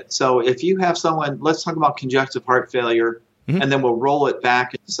little bit. So if you have someone, let's talk about congestive heart failure, and then we'll roll it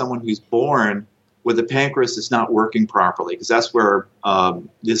back into someone who's born with the pancreas that's not working properly, because that's where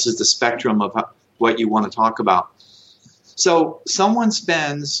this is the spectrum of what you want to talk about. So someone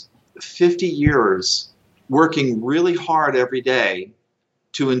spends 50 years working really hard every day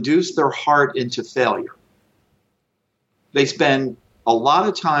to induce their heart into failure. They spend a lot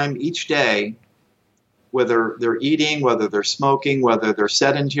of time each day, whether they're eating, whether they're smoking, whether they're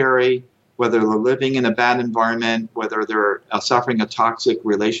sedentary, whether they're living in a bad environment, whether they're suffering a toxic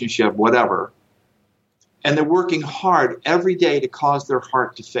relationship, whatever. And they're working hard every day to cause their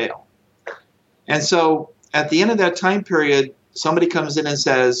heart to fail. And so at the end of that time period, somebody comes in and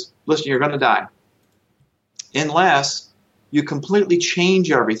says, listen, you're going to die unless you completely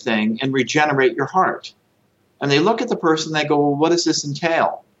change everything and regenerate your heart. And they look at the person, they go, well, what does this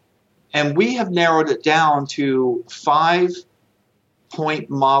entail? And we have narrowed it down to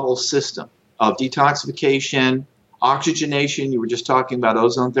 5-point model system of detoxification, oxygenation. You were just talking about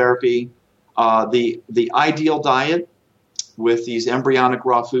ozone therapy. The ideal diet with these embryonic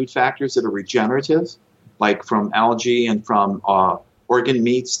raw food factors that are regenerative, like from algae and from organ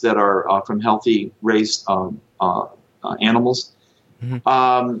meats that are from healthy raised animals.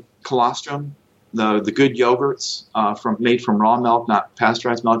 Colostrum, the good yogurts made from raw milk, not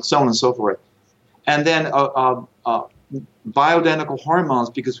pasteurized milk, so on and so forth. And then bioidentical hormones,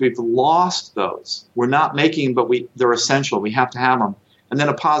 because we've lost those. We're not making them, but they're essential. We have to have them. And then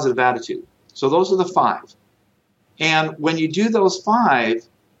a positive attitude. So those are the 5. And when you do those 5,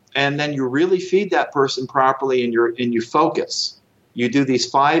 and then you really feed that person properly, and you focus. You do these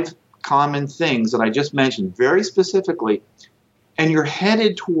 5 common things that I just mentioned very specifically, and you're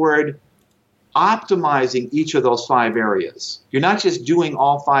headed toward optimizing each of those 5 areas. You're not just doing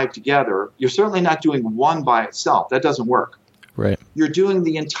all 5 together. You're certainly not doing one by itself. That doesn't work. Right. You're doing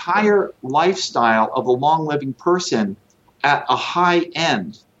the entire lifestyle of a long-living person at a high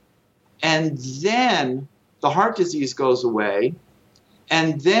end. And then the heart disease goes away,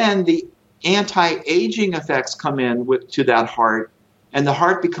 and then the anti-aging effects come in to that heart, and the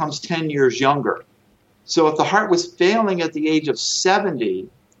heart becomes 10 years younger. So if the heart was failing at the age of 70,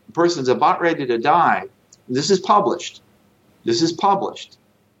 the person's about ready to die. This is published. They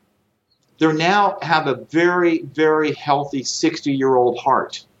now have a very, very healthy 60-year-old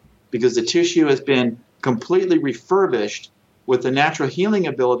heart because the tissue has been completely refurbished with the natural healing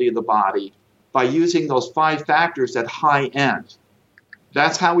ability of the body by using those 5 factors at high end.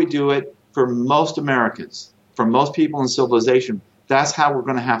 That's how we do it for most Americans, for most people in civilization. That's how we're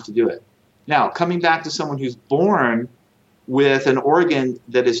going to have to do it. Now, coming back to someone who's born with an organ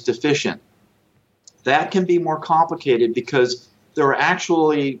that is deficient, that can be more complicated because there are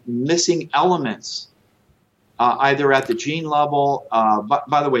actually missing elements either at the gene level.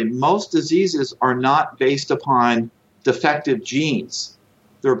 By the way, most diseases are not based upon defective genes.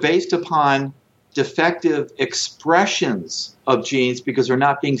 They're based upon defective expressions of genes because they're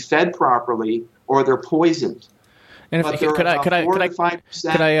not being fed properly or they're poisoned. And if, could I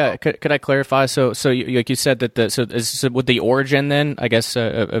clarify? So like you said that so with the origin then I guess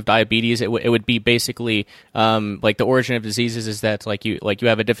of diabetes, it would be basically like the origin of diseases is that like you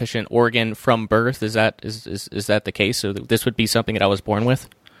have a deficient organ from birth. Is that the case? So this would be something that I was born with,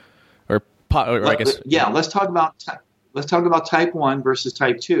 or I guess Let's talk about type 1 versus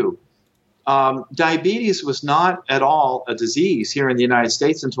type 2. Diabetes was not at all a disease here in the United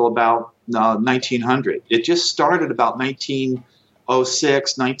States until about 1900. It just started about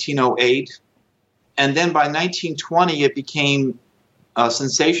 1906, 1908. And then by 1920, it became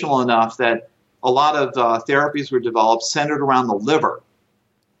sensational enough that a lot of therapies were developed centered around the liver.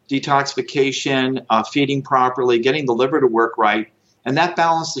 Detoxification, feeding properly, getting the liver to work right. And that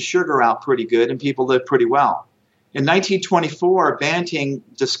balanced the sugar out pretty good, and people lived pretty well. In 1924, Banting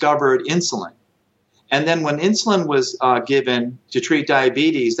discovered insulin. And then when insulin was given to treat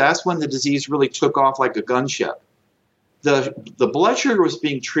diabetes, that's when the disease really took off like a gunship. The blood sugar was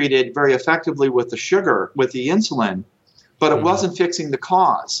being treated very effectively with the insulin, but it wasn't fixing the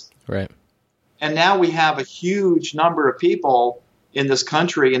cause. Right. And now we have a huge number of people in this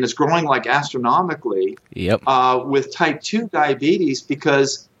country, and it's growing like astronomically, with type 2 diabetes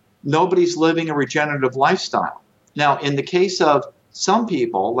because nobody's living a regenerative lifestyle. Now, in the case of some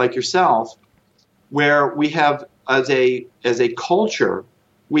people, like yourself, where we have, as a culture,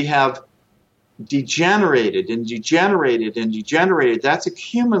 we have degenerated, that's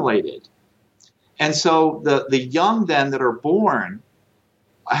accumulated. And so the young then that are born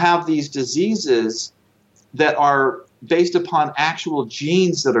have these diseases that are based upon actual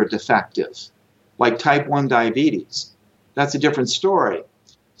genes that are defective, like type 1 diabetes. That's a different story.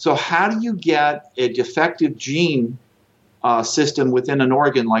 So how do you get a defective gene system within an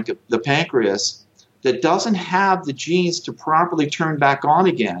organ like the pancreas that doesn't have the genes to properly turn back on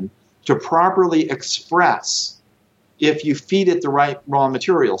again, to properly express if you feed it the right raw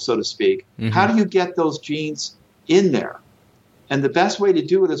material, so to speak? Mm-hmm. How do you get those genes in there? And the best way to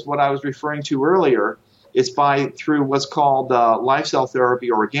do it is what I was referring to earlier. It's through what's called live cell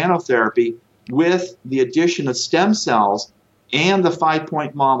therapy or organotherapy with the addition of stem cells and the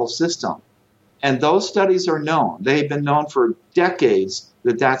 5-point model system. And those studies are known. They've been known for decades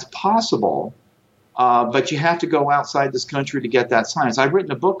that that's possible, but you have to go outside this country to get that science. I've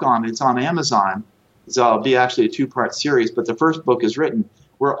written a book on it. It's on Amazon. It'll be actually a 2-part series, but the first book is written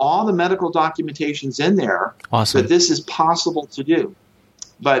where all the medical documentation's in there. Awesome. That this is possible to do.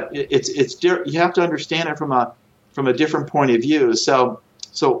 But you have to understand it from a different point of view. So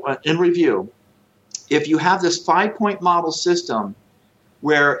in review, if you have this 5-point model system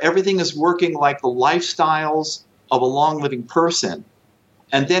where everything is working like the lifestyles of a long-living person,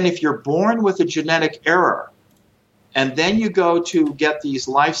 and then if you're born with a genetic error, and then you go to get these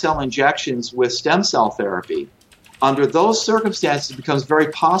live cell injections with stem cell therapy, under those circumstances it becomes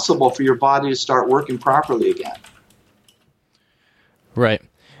very possible for your body to start working properly again. Right.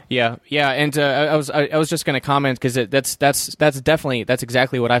 Yeah, and I was just going to comment because that's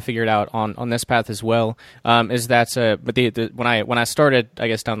exactly what I figured out on this path as well. Is that but when I started, I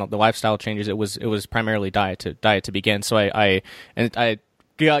guess, down the lifestyle changes, it was primarily diet to begin. So I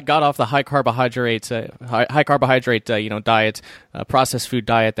got off the high carbohydrate diet, processed food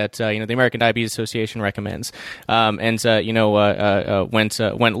diet that the American Diabetes Association recommends, and went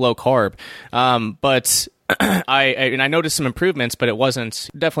low carb, but. I noticed some improvements, but it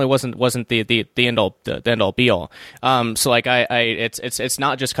definitely wasn't the end all be all. So like it's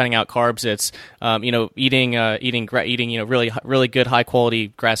not just cutting out carbs. It's eating really good high quality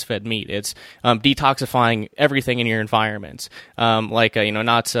grass fed meat. It's detoxifying everything in your environment. Putting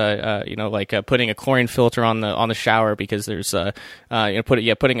a chlorine filter on the shower because there's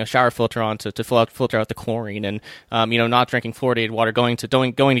putting a shower filter on to filter out the chlorine, and not drinking fluoridated water, going to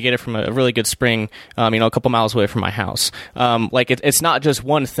get it from a really good spring, a couple miles away from my house. It's not just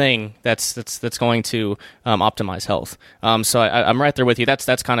one thing that's going to optimize health. So I'm right there with you.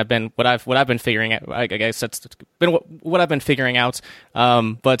 That's kind of been what I've been figuring out. I guess that's been what I've been figuring out.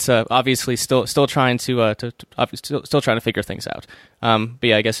 But obviously still trying to still trying to figure things out. But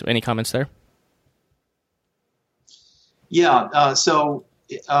yeah, I guess any comments there? Yeah. So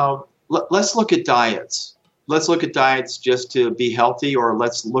let's look at diets. Let's look at diets just to be healthy, or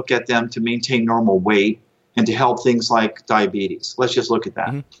let's look at them to maintain normal weight and to help things like diabetes. Let's just look at that.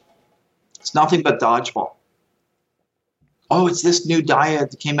 Mm-hmm. It's nothing but dodgeball. Oh, it's this new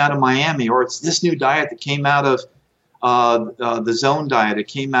diet that came out of Miami, or it's this new diet that came out of the Zone diet. It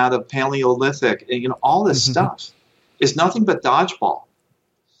came out of Paleolithic. All this stuff is nothing but dodgeball.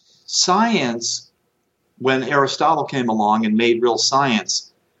 Science, when Aristotle came along and made real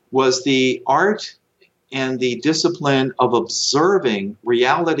science, was the art and the discipline of observing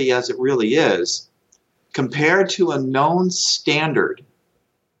reality as it really is, compared to a known standard.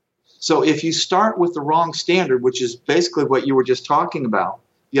 So if you start with the wrong standard, which is basically what you were just talking about,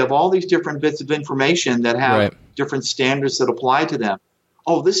 you have all these different bits of information that have different standards that apply to them.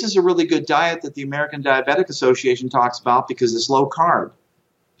 Oh, this is a really good diet that the American Diabetic Association talks about because it's low carb.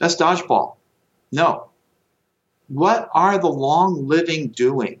 That's dodgeball. No. What are the long living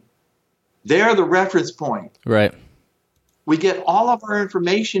doing? They're the reference point. Right. We get all of our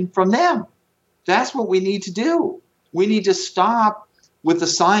information from them. That's what we need to do. We need to stop with the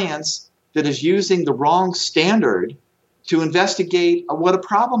science that is using the wrong standard to investigate what a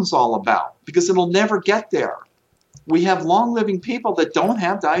problem's all about, because it'll never get there. We have long-living people that don't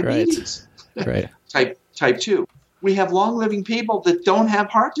have diabetes, right. type 2. We have long-living people that don't have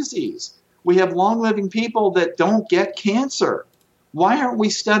heart disease. We have long-living people that don't get cancer. Why aren't we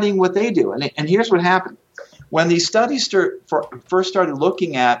studying what they do? And here's what happened. When these studies first started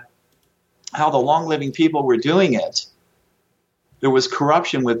looking at how the long-living people were doing it, there was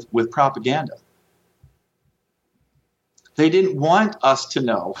corruption with propaganda. They didn't want us to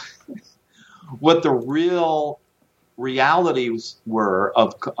know what the real realities were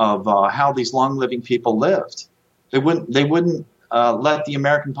of how these long-living people lived. They wouldn't let the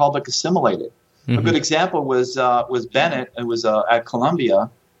American public assimilate it. Mm-hmm. A good example was Bennett. It was at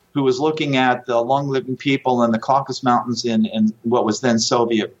Columbia, who was looking at the long-living people in the Caucasus Mountains in what was then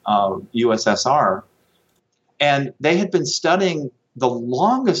Soviet USSR. And they had been studying the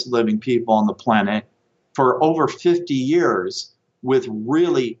longest living people on the planet for over 50 years with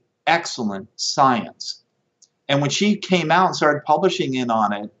really excellent science. And when she came out and started publishing in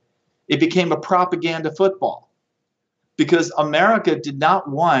on it, it became a propaganda football, because America did not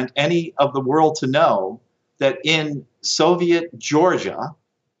want any of the world to know that in Soviet Georgia,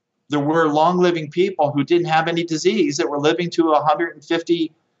 there were long-living people who didn't have any disease that were living to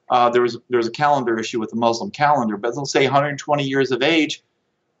 150. There's a calendar issue with the Muslim calendar, but they'll say 120 years of age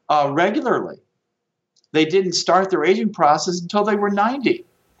regularly. They didn't start their aging process until they were 90.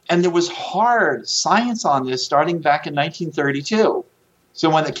 And there was hard science on this starting back in 1932. So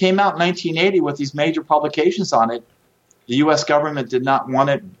when it came out in 1980 with these major publications on it, the U.S. government did not want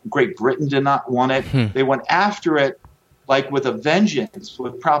it. Great Britain did not want it. They went after it like with a vengeance,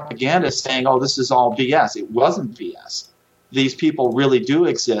 with propaganda saying, oh, this is all BS. It wasn't BS. These people really do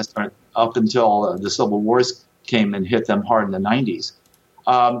exist up until the Civil Wars came and hit them hard in the 90s.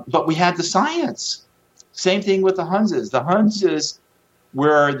 But we had the science. Same thing with the Hunzes. The Hunzes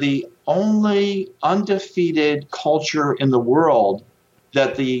were the only undefeated culture in the world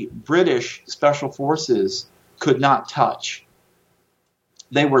that the British Special Forces could not touch.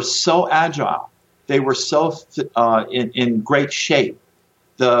 They were so agile. They were so in great shape.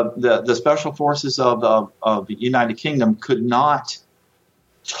 The Special Forces of the United Kingdom could not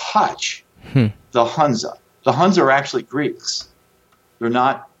touch the Hunza. The Hunza are actually Greeks. They're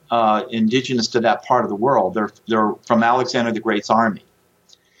not indigenous to that part of the world. They're from Alexander the Great's army.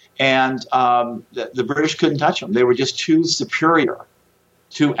 And the British couldn't touch them. They were just too superior,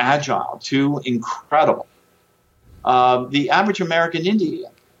 too agile, too incredible. The average American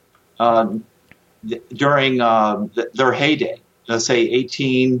Indian during their heyday, let's say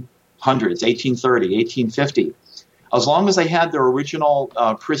 1800s, 1830, 1850, as long as they had their original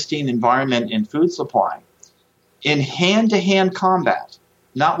pristine environment and food supply, in hand-to-hand combat,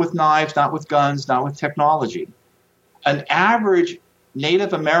 not with knives, not with guns, not with technology, an average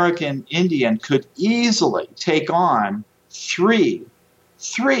Native American Indian could easily take on three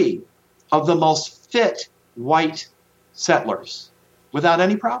of the most fit white settlers without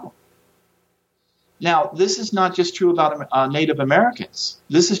any problem. Now, this is not just true about Native Americans.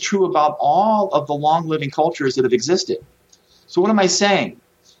 This is true about all of the long-living cultures that have existed. So what am I saying?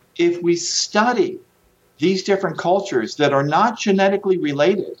 If we study these different cultures that are not genetically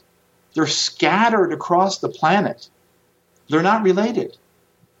related, they're scattered across the planet. They're not related.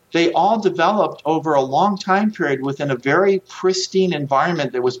 They all developed over a long time period within a very pristine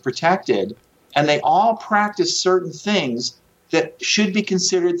environment that was protected, and they all practice certain things that should be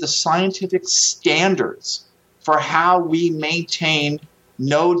considered the scientific standards for how we maintain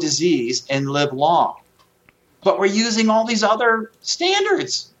no disease and live long. But we're using all these other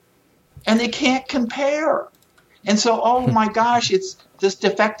standards, and they can't compare. And so, oh my gosh, it's this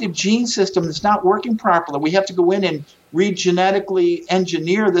defective gene system that's not working properly. We have to go in and regenetically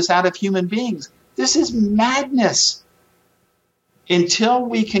engineer this out of human beings. This is madness. Until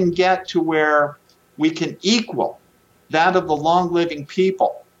we can get to where we can equal that of the long-living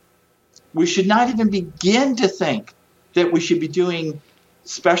people, we should not even begin to think that we should be doing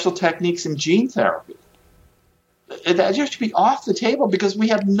special techniques in gene therapy. That just should be off the table because we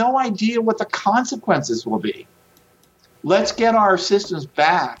have no idea what the consequences will be. Let's get our systems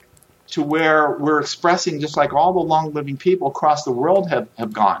back to where we're expressing just like all the long-living people across the world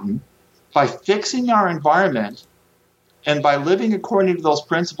have gotten by fixing our environment and by living according to those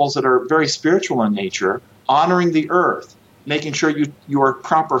principles that are very spiritual in nature, honoring the earth, making sure you are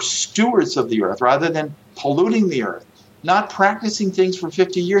proper stewards of the earth rather than polluting the earth, not practicing things for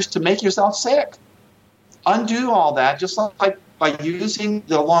 50 years to make yourself sick. Undo all that just like by using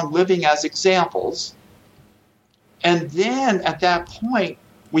the long living as examples. And then at that point,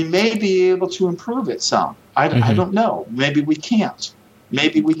 we may be able to improve it some. I don't know. Maybe we can't.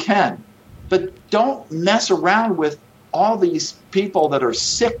 Maybe we can. But don't mess around with all these people that are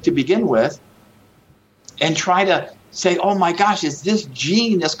sick to begin with and try to say, oh my gosh, is this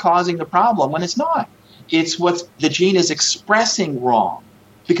gene that's causing the problem? When it's not. It's what the gene is expressing wrong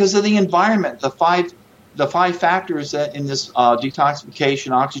because of the environment, the five factors that in this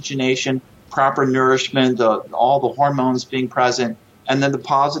detoxification, oxygenation, proper nourishment, all the hormones being present, and then the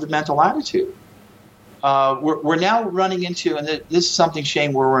positive mental attitude. We're now running into, and this is something,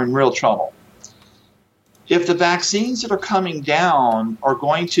 Shane, where we're in real trouble. If the vaccines that are coming down are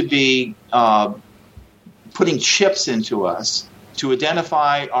going to be putting chips into us to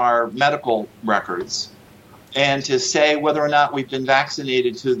identify our medical records and to say whether or not we've been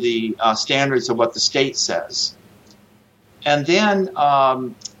vaccinated to the standards of what the state says. And then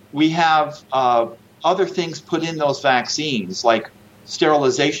we have other things put in those vaccines, like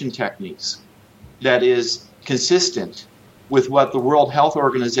sterilization techniques, that is consistent with what the World Health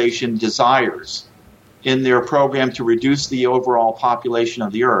Organization desires in their program to reduce the overall population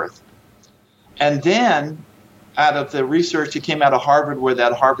of the earth. And then, out of the research that came out of Harvard, where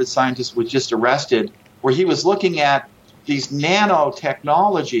that Harvard scientist was just arrested, where he was looking at these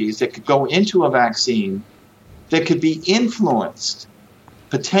nanotechnologies that could go into a vaccine that could be influenced,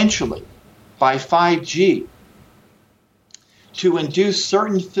 potentially, by 5G to induce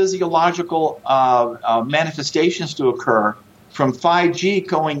certain physiological manifestations to occur from 5G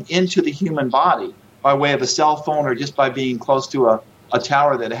going into the human body by way of a cell phone or just by being close to a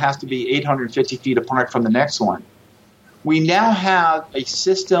tower that has to be 850 feet apart from the next one. We now have a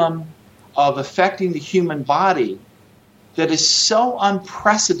system of affecting the human body that is so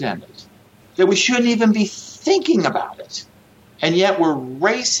unprecedented that we shouldn't even be thinking about it. And yet we're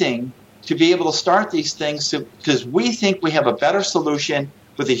racing to be able to start these things because we think we have a better solution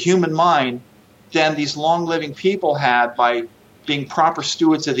with the human mind than these long-living people had by being proper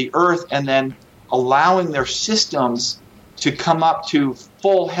stewards of the earth and then allowing their systems to come up to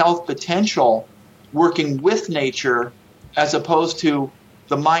full health potential working with nature as opposed to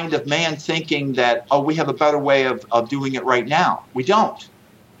the mind of man thinking that, oh, we have a better way of doing it right now. We don't.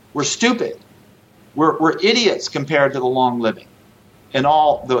 We're stupid. We're idiots compared to the long-living and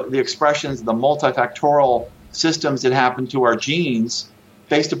all the expressions, the multifactorial systems that happen to our genes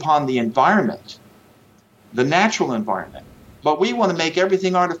based upon the environment, the natural environment. But we want to make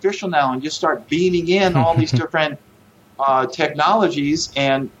everything artificial now and just start beaming in all these different technologies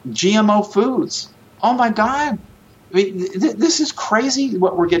and GMO foods. Oh, my God. I mean, this is crazy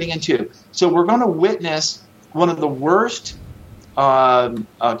what we're getting into. So we're going to witness one of the worst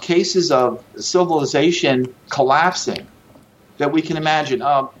cases of civilization collapsing that we can imagine.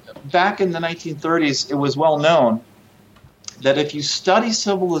 Back in the 1930s, it was well known that if you study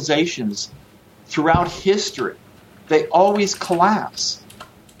civilizations throughout history, they always collapse.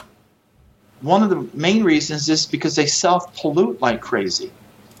 One of the main reasons is because they self-pollute like crazy.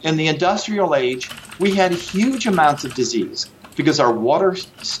 In the industrial age, we had huge amounts of disease because our water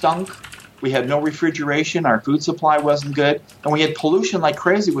stunk, we had no refrigeration, our food supply wasn't good, and we had pollution like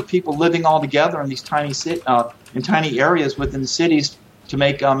crazy with people living all together in these tiny areas within the cities to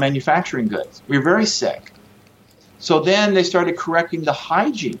make manufacturing goods. We were very sick. So then they started correcting the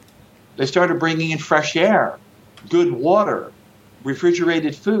hygiene. They started bringing in fresh air, good water,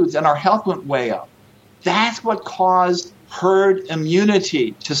 refrigerated foods, and our health went way up. That's what caused herd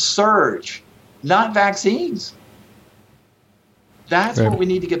immunity to surge, not vaccines. That's right. What we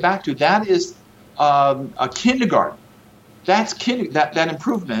need to get back to. That is a kindergarten. That's that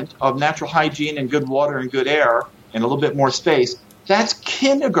improvement of natural hygiene and good water and good air and a little bit more space. That's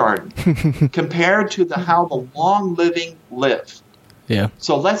kindergarten compared to how the long living live. Yeah.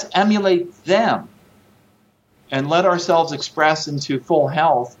 So let's emulate them and let ourselves express into full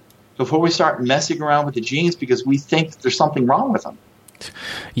health before we start messing around with the genes because we think there's something wrong with them.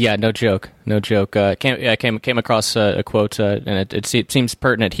 Yeah, no joke. Came across a quote, and it seems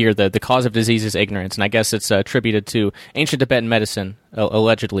pertinent here. The cause of disease is ignorance, and I guess it's attributed to ancient Tibetan medicine,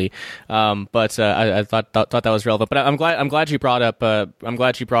 allegedly. But I thought that was relevant. But I'm glad you brought up 5G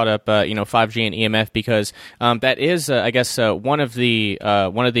and EMF because that is I guess one of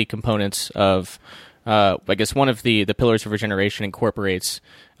the components of I guess one of the pillars of regeneration incorporates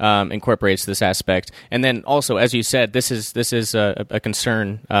this aspect, and then also, as you said, this is a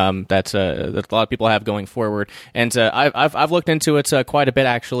concern that a lot of people have going forward, and I've looked into it quite a bit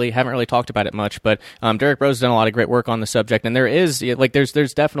actually. Haven't really talked about it much, but Derek Bro's done a lot of great work on the subject, and there's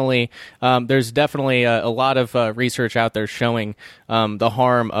definitely a lot of research out there showing the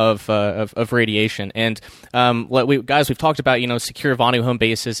harm of radiation, and we've talked about secure Vanu home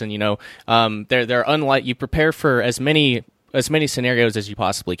bases, and they're unlike you prepare for as many scenarios as you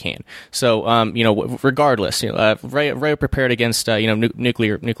possibly can. So, regardless, very prepared against,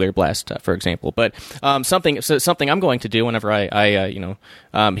 nuclear blast, for example. But something I'm going to do whenever I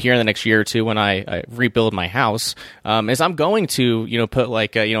here in the next year or two when I rebuild my house, is I'm going to put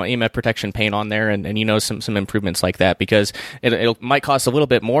EMF protection paint on there and some improvements like that because it might cost a little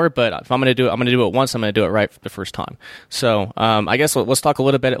bit more, but if I'm going to do it once, I'm going to do it right the first time. So, I guess let's talk a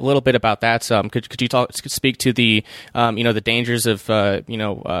little bit about that. Could you speak to the the dangers of I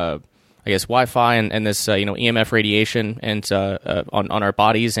guess Wi-Fi and this EMF radiation and on our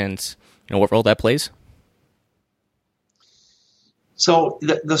bodies and what role that plays? So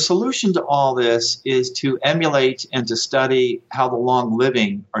the solution to all this is to emulate and to study how the long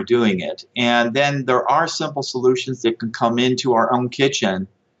living are doing it. And then there are simple solutions that can come into our own kitchen,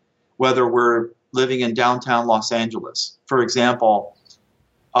 whether we're living in downtown Los Angeles. For example,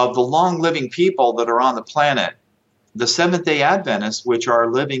 of the long living people that are on the planet, the Seventh-day Adventists, which are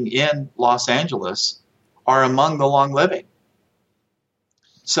living in Los Angeles, are among the long living.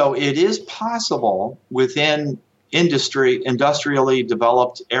 So it is possible within industrially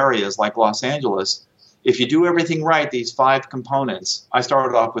developed areas like Los Angeles, if you do everything right, these 5 components. I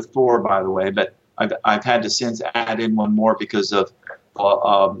started off with 4, by the way, but I've had to since add in one more because of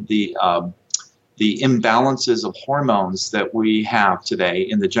the imbalances of hormones that we have today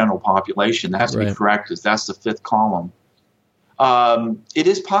in the general population. That has to be correct because that's the 5th column. It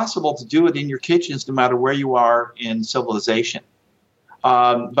is possible to do it in your kitchens no matter where you are in civilization.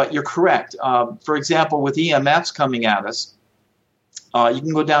 But you're correct. For example, with EMFs coming at us, you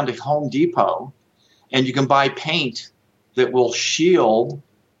can go down to Home Depot and you can buy paint that will shield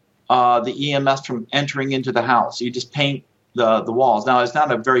the EMFs from entering into the house. You just paint the walls. Now, it's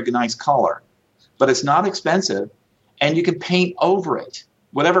not a very nice color, but it's not expensive, and you can paint over it,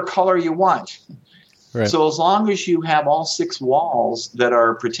 whatever color you want. Right. So as long as you have all 6 walls that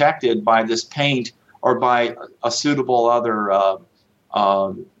are protected by this paint or by a suitable other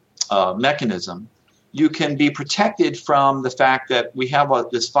mechanism, you can be protected from the fact that we have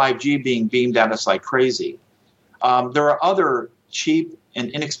this 5G being beamed at us like crazy. There are other cheap and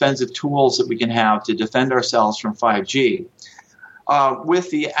inexpensive tools that we can have to defend ourselves from 5G.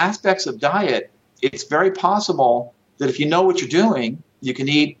 With the aspects of diet, it's very possible that if you know what you're doing, you can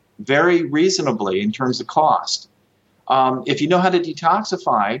eat very reasonably in terms of cost. If you know how to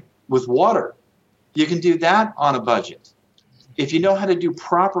detoxify with water, you can do that on a budget. If you know how to do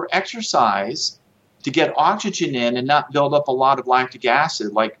proper exercise to get oxygen in and not build up a lot of lactic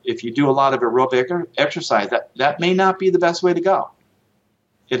acid. Like if you do a lot of aerobic exercise, that may not be the best way to go.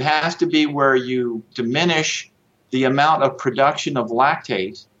 It has to be where you diminish the amount of production of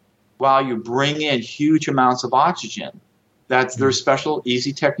lactate while you bring in huge amounts of oxygen. There's special,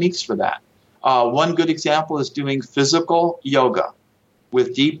 easy techniques for that. One good example is doing physical yoga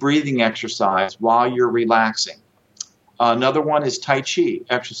with deep breathing exercise while you're relaxing. Another one is Tai Chi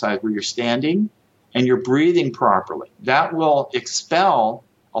exercise where you're standing and you're breathing properly. That will expel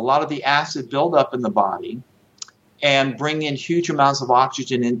a lot of the acid buildup in the body and bring in huge amounts of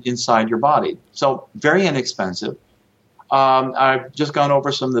oxygen inside your body. So very inexpensive. I've just gone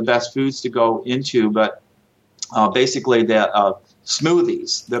over some of the best foods to go into, but basically the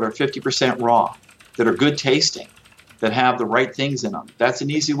smoothies that are 50% raw, that are good tasting, that have the right things in them. That's an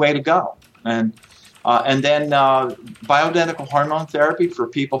easy way to go. And then bioidentical hormone therapy for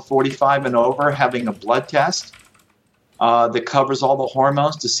people 45 and over, having a blood test that covers all the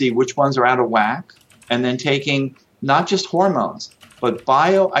hormones to see which ones are out of whack, and then taking not just hormones, but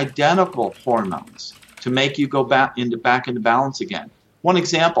bioidentical hormones to make you go back into balance again. One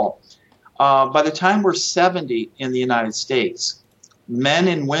example, by the time we're 70 in the United States, men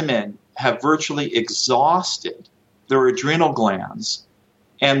and women have virtually exhausted their adrenal glands.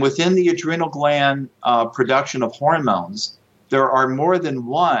 And within the adrenal gland production of hormones, there are more than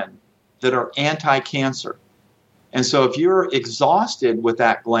one that are anti-cancer. And so if you're exhausted with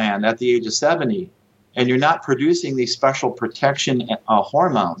that gland at the age of 70 and you're not producing these special protection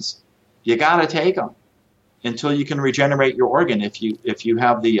hormones, you got to take them until you can regenerate your organ if you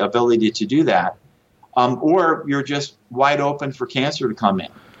have the ability to do that. Or you're just wide open for cancer to come in.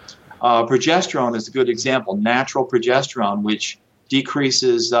 Progesterone is a good example, natural progesterone, which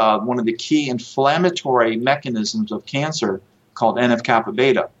decreases one of the key inflammatory mechanisms of cancer called NF-kappa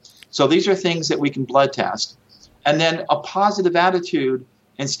beta. So these are things that we can blood test. And then a positive attitude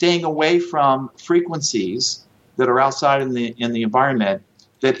and staying away from frequencies that are outside in the environment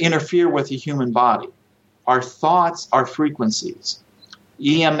that interfere with the human body. Our thoughts are frequencies.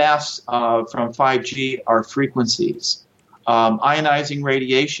 EMFs from 5G are frequencies. Ionizing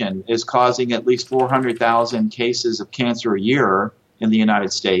radiation is causing at least 400,000 cases of cancer a year in the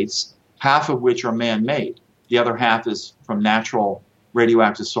United States, half of which are man-made. The other half is from natural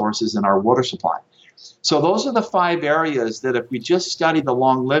radioactive sources in our water supply. So those are the 5 areas that if we just study the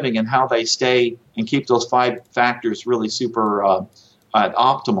long living and how they stay and keep those 5 factors really super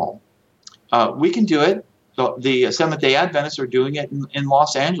optimal, we can do it. The Seventh-day Adventists are doing it in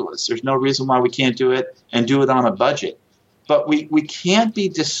Los Angeles. There's no reason why we can't do it and do it on a budget. But we can't be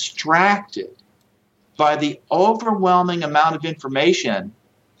distracted by the overwhelming amount of information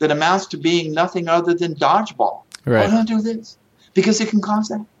that amounts to being nothing other than dodgeball. Right. Oh, don't do this because it can cause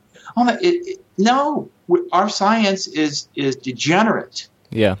that. Oh, no, our science is degenerate.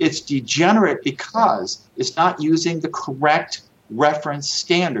 Yeah. It's degenerate because it's not using the correct reference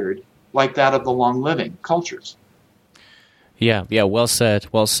standard like that of the long living cultures. Yeah, well said.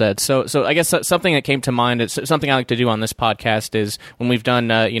 So I guess something that came to mind, it's something I like to do on this podcast is when we've done,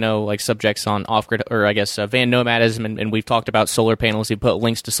 like subjects on off-grid, or I guess van nomadism, and we've talked about solar panels. We put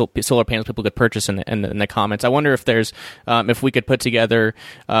links to solar panels people could purchase in the comments. I wonder if there's, if we could put together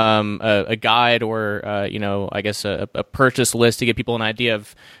a guide or, I guess a purchase list to give people an idea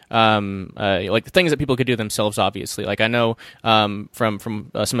of, like the things that people could do themselves. Obviously, like I know from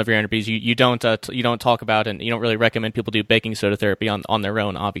some of your interviews, you don't talk about and you don't really recommend people do baking soda therapy on their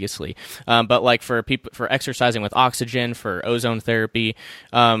own, obviously. But like for people for exercising with oxygen, for ozone therapy,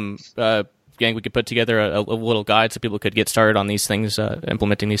 again, we could put together a little guide so people could get started on these things,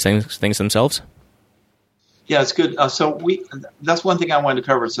 implementing these things themselves. Yeah, it's good. That's one thing I wanted to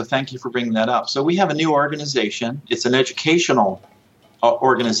cover. So thank you for bringing that up. So we have a new organization. It's an educational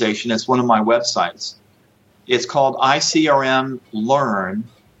organization. It's one of my websites. It's called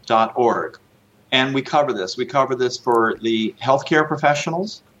icrmlearn.org. And we cover this. We cover this for the healthcare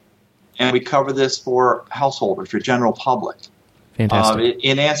professionals, and we cover this for householders, for general public. Fantastic.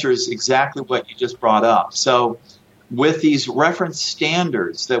 It answers exactly what you just brought up. So with these reference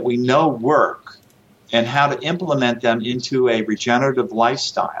standards that we know work and how to implement them into a regenerative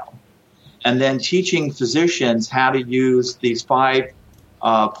lifestyle, and then teaching physicians how to use these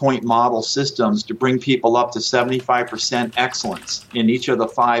 5-point model systems to bring people up to 75% excellence in each of the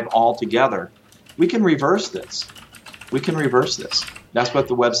 5 altogether, we can reverse this. That's what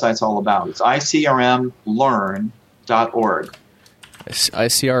the website's all about. It's icrmlearn.org.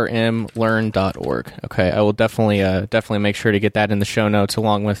 icrmlearn.org. Okay, I will definitely make sure to get that in the show notes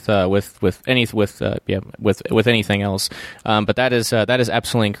along with anything else. But that is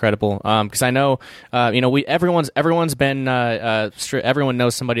absolutely incredible. Because I know everyone's been everyone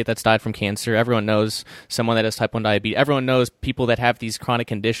knows somebody that's died from cancer. Everyone knows someone that has type 1 diabetes. Everyone knows people that have these chronic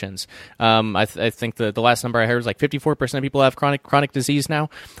conditions. I think the last number I heard was like 54% of people have chronic disease now.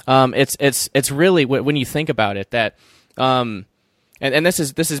 It's really, when you think about it, that and this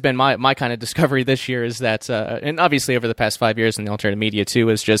has been my kind of discovery this year, is that and obviously over the past 5 years in the alternative media too,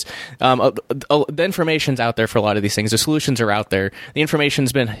 is just the information's out there for a lot of these things. The solutions are out there. The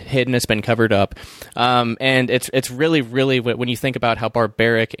information's been hidden. It's been covered up, and it's really when you think about how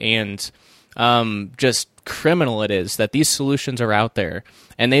barbaric and just criminal it is that these solutions are out there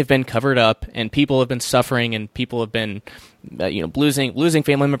and they've been covered up, and people have been suffering, and people have been losing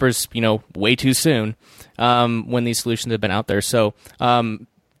family members way too soon when these solutions have been out there. So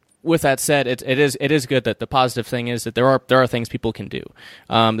with that said, it is good that the positive thing is that there are things people can do.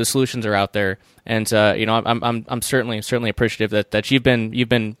 The solutions are out there, and I'm certainly appreciative that you've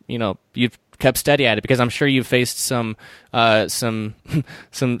kept steady at it, because I'm sure you've faced some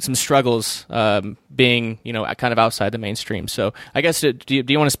struggles being kind of outside the mainstream. So I guess do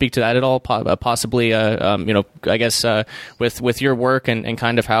you want to speak to that at all? Possibly I guess with your work and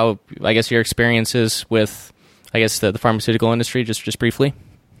kind of how I guess your experiences with the pharmaceutical industry, just briefly.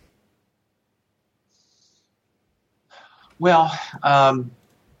 Well,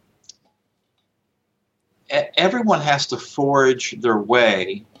 everyone has to forge their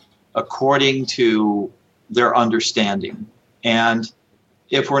way according to their understanding. And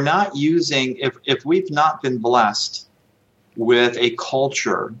if we're not if we've not been blessed with a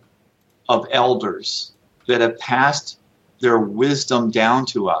culture of elders that have passed their wisdom down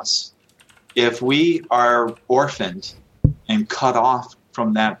to us, if we are orphaned and cut off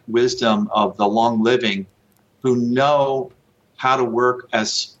from that wisdom of the long living who know how to work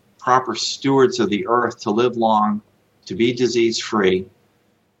as proper stewards of the earth, to live long, to be disease free,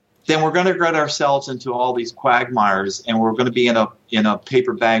 then we're going to get ourselves into all these quagmires, and we're going to be in a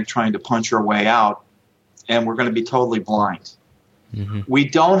paper bag trying to punch our way out, and we're going to be totally blind. Mm-hmm. We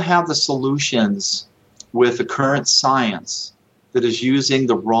don't have the solutions with the current science that is using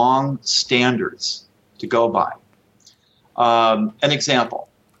the wrong standards to go by. An example,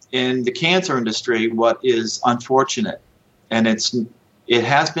 in the cancer industry, what is unfortunate, and it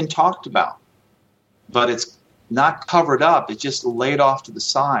has been talked about, but it's not covered up, it's just laid off to the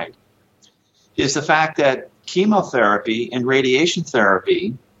side, is the fact that chemotherapy and radiation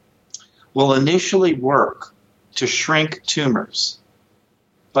therapy will initially work to shrink tumors,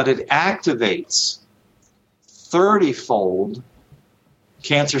 but it activates 30-fold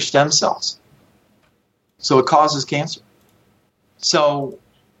cancer stem cells. So it causes cancer. So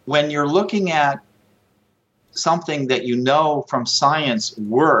when you're looking at something that from science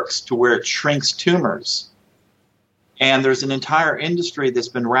works to where it shrinks tumors, and there's an entire industry that's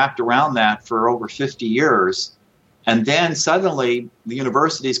been wrapped around that for over 50 years. And then suddenly the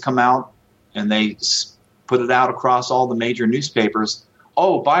universities come out and they put it out across all the major newspapers.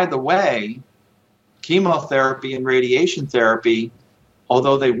 Oh, by the way, chemotherapy and radiation therapy,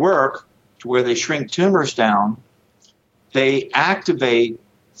 although they work to where they shrink tumors down, they activate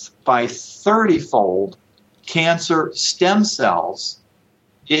by 30-fold cancer stem cells.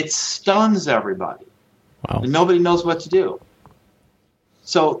 It stuns everybody. Wow. And nobody knows what to do.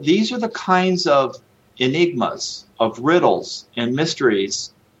 So these are the kinds of enigmas, of riddles and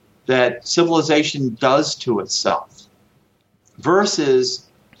mysteries that civilization does to itself, versus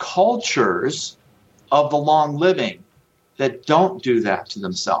cultures of the long living that don't do that to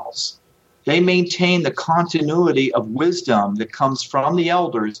themselves. They maintain the continuity of wisdom that comes from the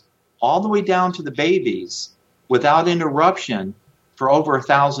elders all the way down to the babies without interruption for over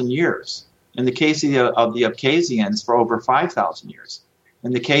 1,000 years. In the case of the Abkhazians, for over 5,000 years.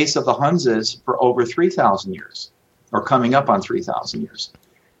 In the case of the Hunzas, for over 3,000 years, or coming up on 3,000 years.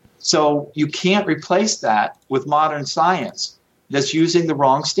 So you can't replace that with modern science that's using the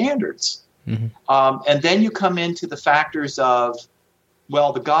wrong standards. Mm-hmm. And then you come into the factors of,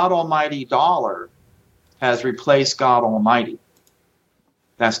 well, the God Almighty dollar has replaced God Almighty.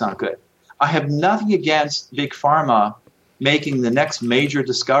 That's not good. I have nothing against Big Pharma making the next major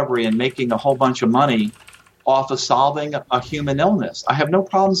discovery and making a whole bunch of money off of solving a human illness. I have no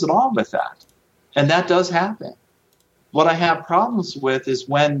problems at all with that. And that does happen. What I have problems with is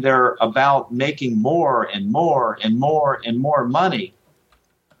when they're about making more and more and more and more money,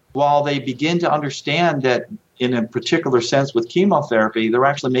 while they begin to understand that in a particular sense with chemotherapy, they're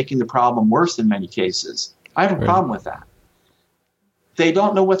actually making the problem worse in many cases. I have a problem with that. they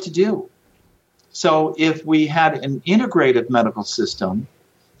don't know what to do. So if we had an integrative medical system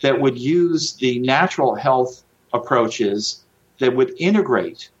that would use the natural health approaches that would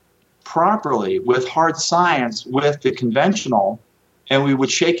integrate properly with hard science, with the conventional, and we would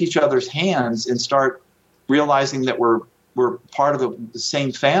shake each other's hands and start realizing that we're part of the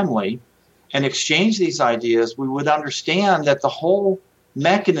same family and exchange these ideas, we would understand that the whole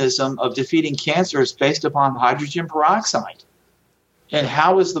mechanism of defeating cancer is based upon hydrogen peroxide. And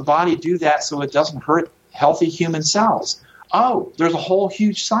how does the body do that so it doesn't hurt healthy human cells? Oh, there's a whole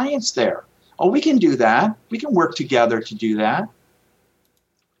huge science there. Oh, we can do that. We can work together to do that.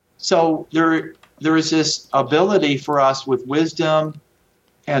 So there is this ability for us with wisdom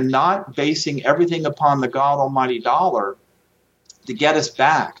and not basing everything upon the God Almighty dollar to get us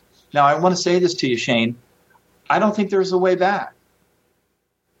back. Now, I want to say this to you, Shane. I don't think there's a way back.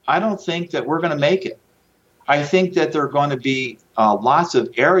 I don't think that we're going to make it. I think that there are going to be lots of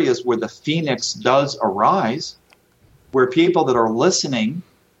areas where the phoenix does arise, where people that are listening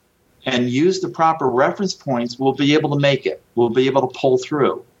and use the proper reference points will be able to make it, will be able to pull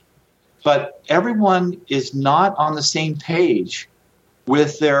through. But everyone is not on the same page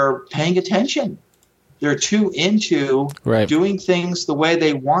with their paying attention. They're too into doing things the way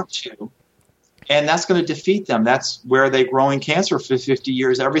they want to, and that's going to defeat them. That's where they're growing cancer for 50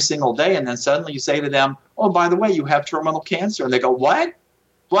 years every single day, and then suddenly you say to them, oh, by the way, you have terminal cancer. And they go, what?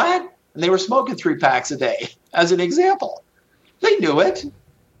 What? And they were smoking 3 packs a day, as an example. They knew it.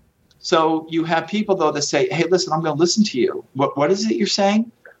 So you have people, though, that say, hey, listen, I'm going to listen to you. What is it you're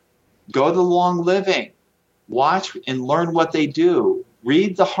saying? Go to the long living. Watch and learn what they do.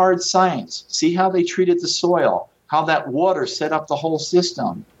 Read the hard science. See how they treated the soil, how that water set up the whole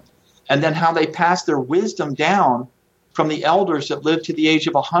system, and then how they passed their wisdom down from the elders that lived to the age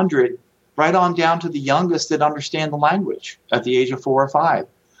of 100 right on down to the youngest that understand the language at the age of 4 or 5.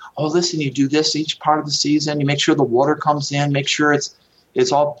 Oh, listen, you do this each part of the season. You make sure the water comes in. Make sure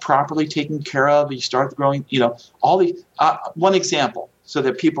it's all properly taken care of. You start growing, all these. One example so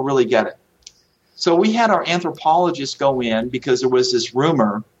that people really get it. So we had our anthropologists go in because there was this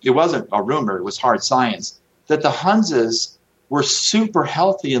rumor. It wasn't a rumor. It was hard science that the Hunzas were super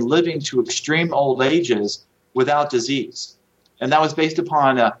healthy and living to extreme old ages without disease. And that was based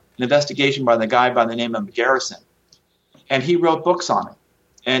upon an investigation by the guy by the name of Garrison. And he wrote books on it.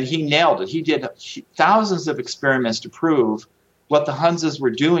 And he nailed it. He did thousands of experiments to prove what the Hunzas were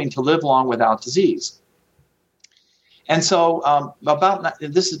doing to live long without disease. And so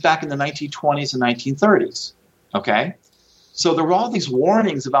this is back in the 1920s and 1930s, okay? So there were all these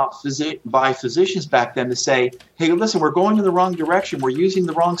warnings by physicians back then to say, hey, listen, we're going in the wrong direction. We're using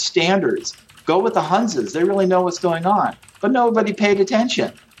the wrong standards. Go with the Hunzas. They really know what's going on. But nobody paid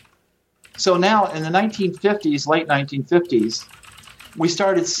attention. So now in the 1950s, late 1950s, we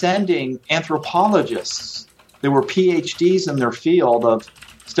started sending anthropologists. There were PhDs in their field of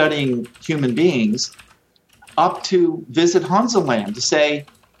studying human beings up to visit Hunza land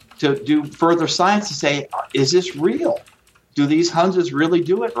to do further science to say, is this real? Do these Hunzas really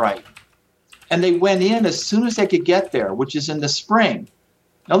do it right? And they went in as soon as they could get there, which is in the spring.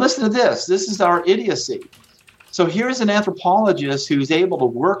 Now listen to this. This is our idiocy. So here's an anthropologist who's able to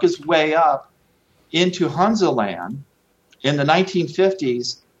work his way up into Hunza land in the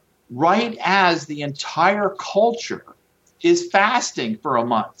 1950s, right as the entire culture is fasting for a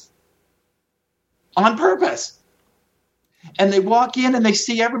month. On purpose. And they walk in and they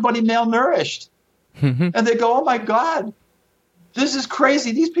see everybody malnourished. And they go, oh my God, this is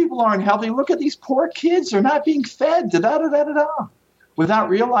crazy. These people aren't healthy. Look at these poor kids. They're not being fed. Da-da-da-da-da-da. Without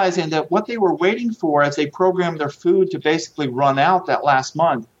realizing that what they were waiting for as they programmed their food to basically run out that last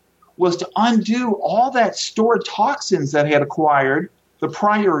month was to undo all that stored toxins that had acquired the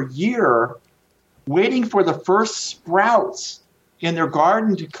prior year, waiting for the first sprouts in their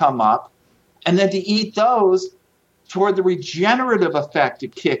garden to come up, and then to eat those toward the regenerative effect to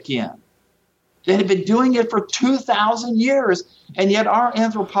kick in. They had been doing it for 2,000 years, and yet our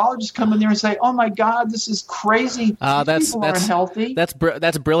anthropologists come in there and say, "Oh my God, this is crazy. People aren't healthy." That's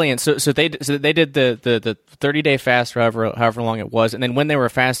brilliant. So they did the 30-day fast, however long it was, and then when they were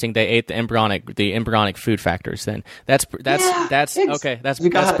fasting, they ate the embryonic food factors. Then that's okay. That's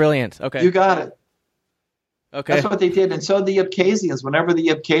brilliant. Okay, you got it. Okay. That's what they did. And so the Abkhazians, whenever the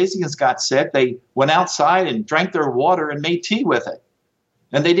Abkhazians got sick, they went outside and drank their water and made tea with it.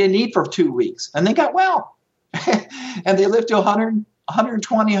 And they didn't eat for 2 weeks. And they got well. And they lived to 100,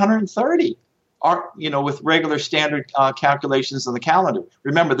 120, 130, with regular standard calculations on the calendar.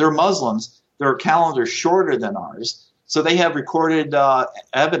 Remember, they're Muslims. Their calendar's shorter than ours. So they have recorded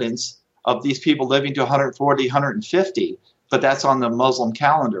evidence of these people living to 140, 150. but that's on the Muslim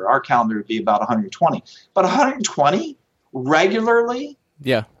calendar. Our calendar would be about 120. But 120 regularly?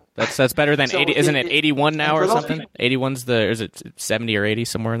 Yeah. That's better than 80. Isn't it 81 now or something? 81's is it 70 or 80,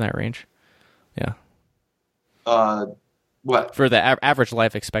 somewhere in that range? Yeah. What? For the average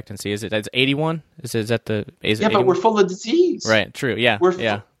life expectancy, is it's 81? Is that the? Is it 81? But we're full of disease. Right. True. Yeah.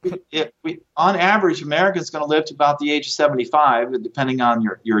 On average, Americans going to live to about the age of 75, depending on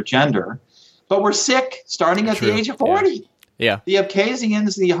your gender. But we're sick starting at the age of 40. Yeah. The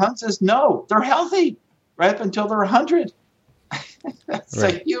Abkhazians, the Hunzas, no, they're healthy right up until they're 100. That's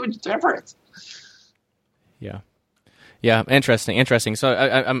a huge difference. Yeah. Yeah, interesting. So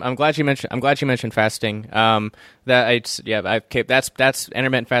I'm glad you mentioned fasting. That's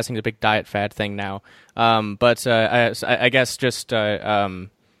intermittent fasting is a big diet fad thing now. But I guess just so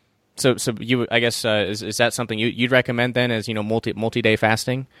you is that something you'd recommend then, as multi-day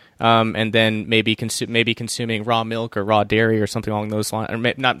fasting, and then maybe consuming raw milk or raw dairy or something along those lines, or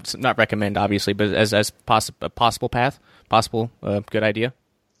not recommend obviously, but as a possible path, good idea.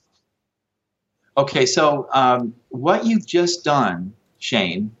 Okay, so what you've just done,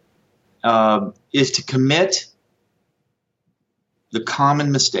 Shane, is to commit the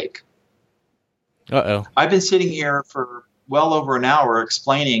common mistake. Uh-oh. I've been sitting here for well over an hour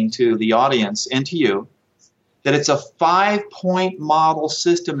explaining to the audience and to you that it's a 5-point model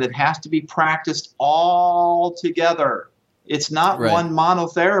system that has to be practiced all together. It's not one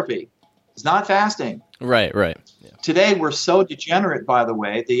monotherapy. It's not fasting. Right. Yeah. Today, we're so degenerate, by the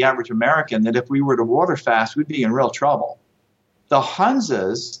way, the average American, that if we were to water fast, we'd be in real trouble. The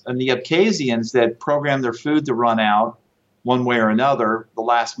Hunzas and the Abkhazians that program their food to run out one way or another the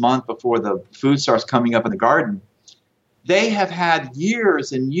last month before the food starts coming up in the garden, they have had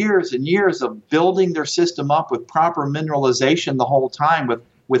years and years and years of building their system up with proper mineralization the whole time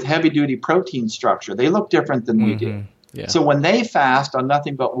with heavy-duty protein structure. They look different than we do. Yeah. So when they fast on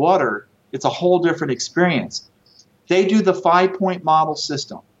nothing but water, it's a whole different experience. They do the 5-point model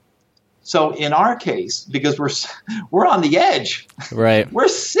system. So in our case, because we're on the edge, right? We're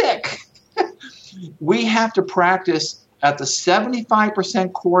sick. We have to practice at the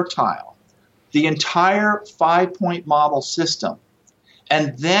 75% quartile, the entire 5-point model system.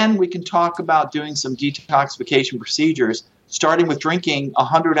 And then we can talk about doing some detoxification procedures, starting with drinking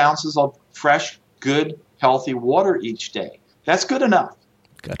 100 ounces of fresh, good, healthy water each day. That's good enough.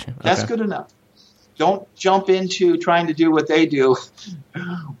 Gotcha. That's good enough. Don't jump into trying to do what they do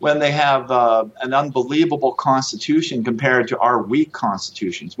when they have an unbelievable constitution compared to our weak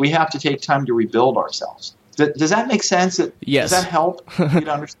constitutions. We have to take time to rebuild ourselves. Does that make sense? Yes. Does that help you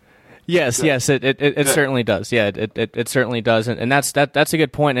to understand? Yes, it certainly does. Yeah, it certainly does, and that's a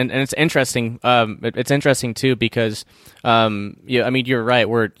good point, and it's interesting. It's interesting too because, you're right.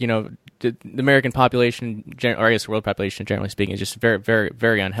 The American population, or I guess the world population, generally speaking, is just very, very,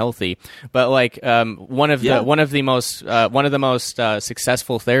 very unhealthy. But one of the most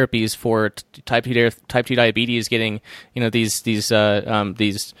successful therapies for type 2 diabetes, getting these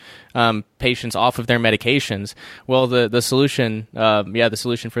patients off of their medications. Well, the solution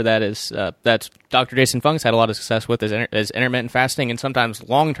for that is that Dr. Jason Fung's had a lot of success with is intermittent fasting and sometimes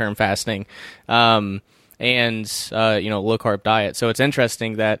long-term fasting. And low carb diet. So it's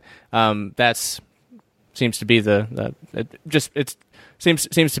interesting that seems to be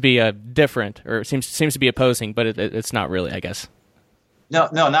seems to be different, or seems to be opposing, but it's not really, I guess. No,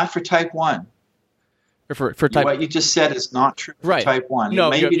 not for type 1. Or for type. What you just said is not true for type 1. No,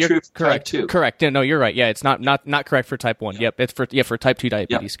 it may be true for correct. type 2. Correct. No, you're right. Yeah, it's not correct for type 1. Yep, it's for type 2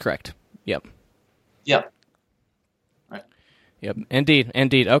 diabetes. Yep. Correct. Yep. Yep,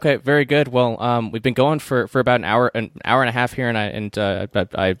 indeed. Okay, very good. Well, we've been going for about an hour and a half here, and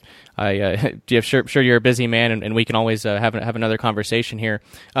sure you're a busy man, and we can always have another conversation here.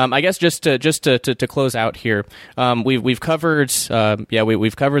 I guess just to close out here, we've covered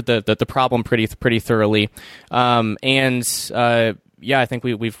we've covered the problem pretty thoroughly, I think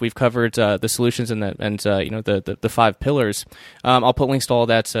we've covered the solutions and the 5 pillars. I'll put links to all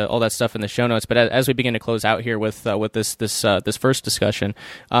that stuff in the show notes. But as we begin to close out here with this first discussion,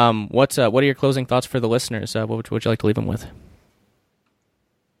 what are your closing thoughts for the listeners? What would you like to leave them with?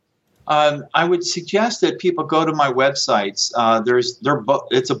 I would suggest that people go to my websites.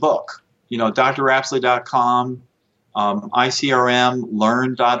 It's a book. drapsley.com,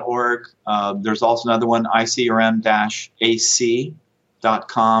 ICRMlearn.org. There's also another one, ICRM-AC.com.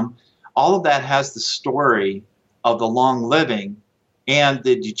 All of that has the story of the long living and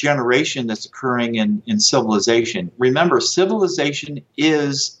the degeneration that's occurring in civilization. Remember, civilization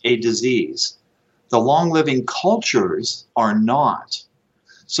is a disease. The long living cultures are not.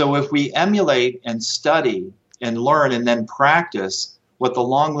 So if we emulate and study and learn and then practice what the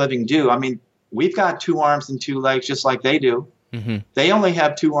long living do. I mean, we've got 2 arms and 2 legs just like they do. Mm-hmm. They only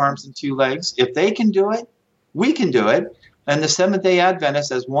have 2 arms and 2 legs. If they can do it, we can do it. And the Seventh-day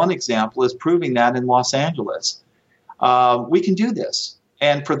Adventists, as one example, is proving that in Los Angeles. We can do this.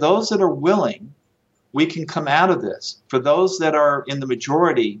 And for those that are willing, we can come out of this. For those that are in the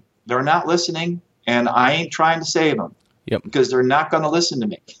majority, they're not listening, and I ain't trying to save them. Yep. Because they're not going to listen to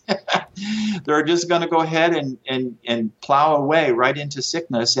me. They're just going to go ahead and plow away right into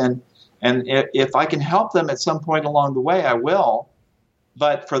sickness. And if I can help them at some point along the way, I will.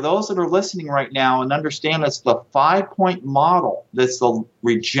 But for those that are listening right now and understand it's the 5-point model, that's the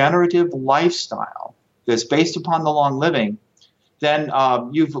regenerative lifestyle that's based upon the long living, then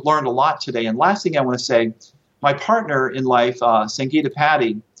you've learned a lot today. And last thing I want to say, my partner in life, Sangeeta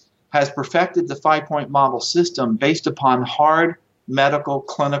Patty, has perfected the 5-point model system based upon hard medical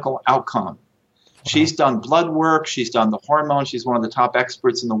clinical outcome. Wow. She's done blood work. She's done the hormones. She's one of the top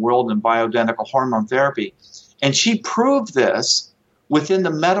experts in the world in bioidentical hormone therapy. And she proved this within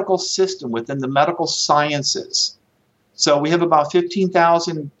the medical system, within the medical sciences. So we have about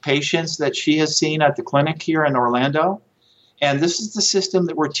 15,000 patients that she has seen at the clinic here in Orlando. And this is the system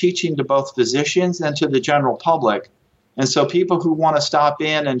that we're teaching to both physicians and to the general public. And so people who want to stop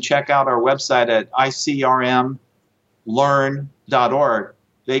in and check out our website at icrmlearn.org,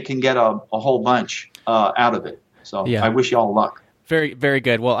 they can get a whole bunch out of it. So yeah. I wish you all luck. Very, very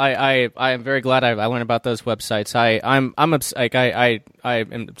good. Well, I am very glad I learned about those websites. I'm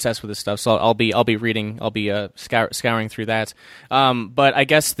obsessed with this stuff, so I'll be reading, scouring through that. But I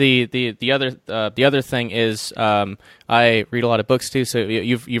guess the other thing is I read a lot of books too. So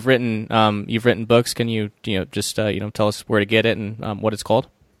you've written books. Can you just tell us where to get it and what it's called?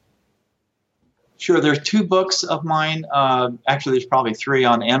 Sure. There's 2 books of mine. Actually, there's probably 3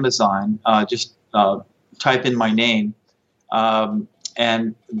 on Amazon. Just type in my name.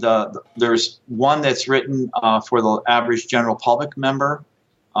 And there's one that's written for the average general public member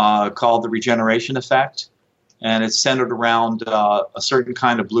called The Regeneration Effect. And it's centered around a certain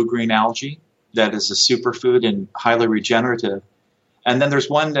kind of blue-green algae that is a superfood and highly regenerative. And then there's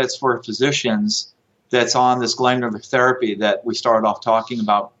one that's for physicians that's on this glandular therapy that we started off talking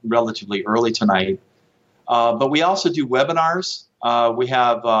about relatively early tonight. But we also do webinars. We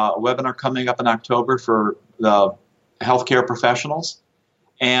have a webinar coming up in October for the healthcare professionals.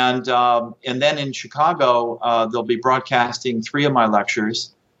 And then in Chicago, they'll be broadcasting 3 of my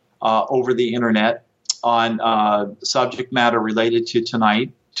lectures over the internet on subject matter related to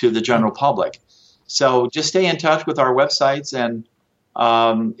tonight to the general public. So just stay in touch with our websites, and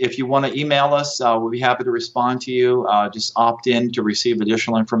if you want to email us, we'll be happy to respond to you. Just opt in to receive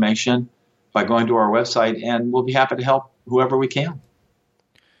additional information by going to our website, and we'll be happy to help whoever we can.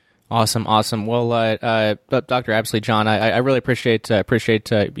 Awesome. Well, Dr. Apsley, John, I really appreciate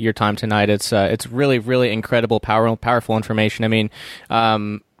your time tonight. It's really, really incredible, powerful information. I mean,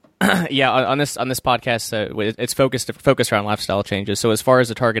 yeah, on this podcast, it's focused around lifestyle changes. So as far as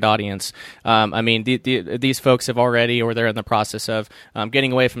the target audience, I mean, these folks have already, or they're in the process of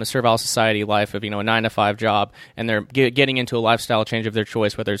getting away from the servile society life of a 9-to-5 job, and they're getting into a lifestyle change of their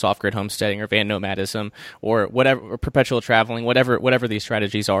choice, whether it's off-grid homesteading or van nomadism or whatever, or perpetual traveling, whatever these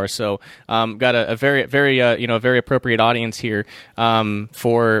strategies are. So got a very very appropriate audience here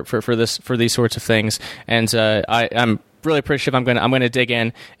for these sorts of things, and I'm really appreciative. I'm going to dig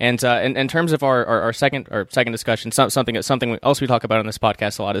in, and in terms of our second discussion, something else we talk about on this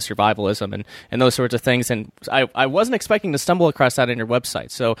podcast a lot is survivalism and those sorts of things. And I wasn't expecting to stumble across that on your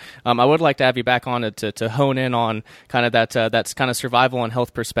website, so I would like to have you back on it to hone in on kind of that's kind of survival and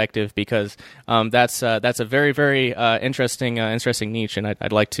health perspective, because that's a very very interesting niche, and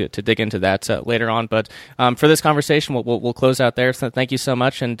I'd like to dig into that later on. But for this conversation, we'll close out there. So thank you so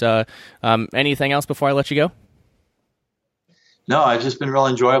much. And anything else before I let you go? No, it's just been real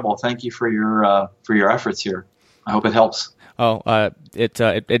enjoyable. Thank you for your efforts here. I hope it helps. Oh, it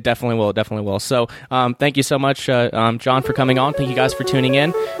definitely will. So, thank you so much, John, for coming on. Thank you guys for tuning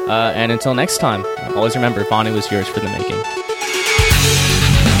in. And until next time, always remember, Vonu is yours for the making.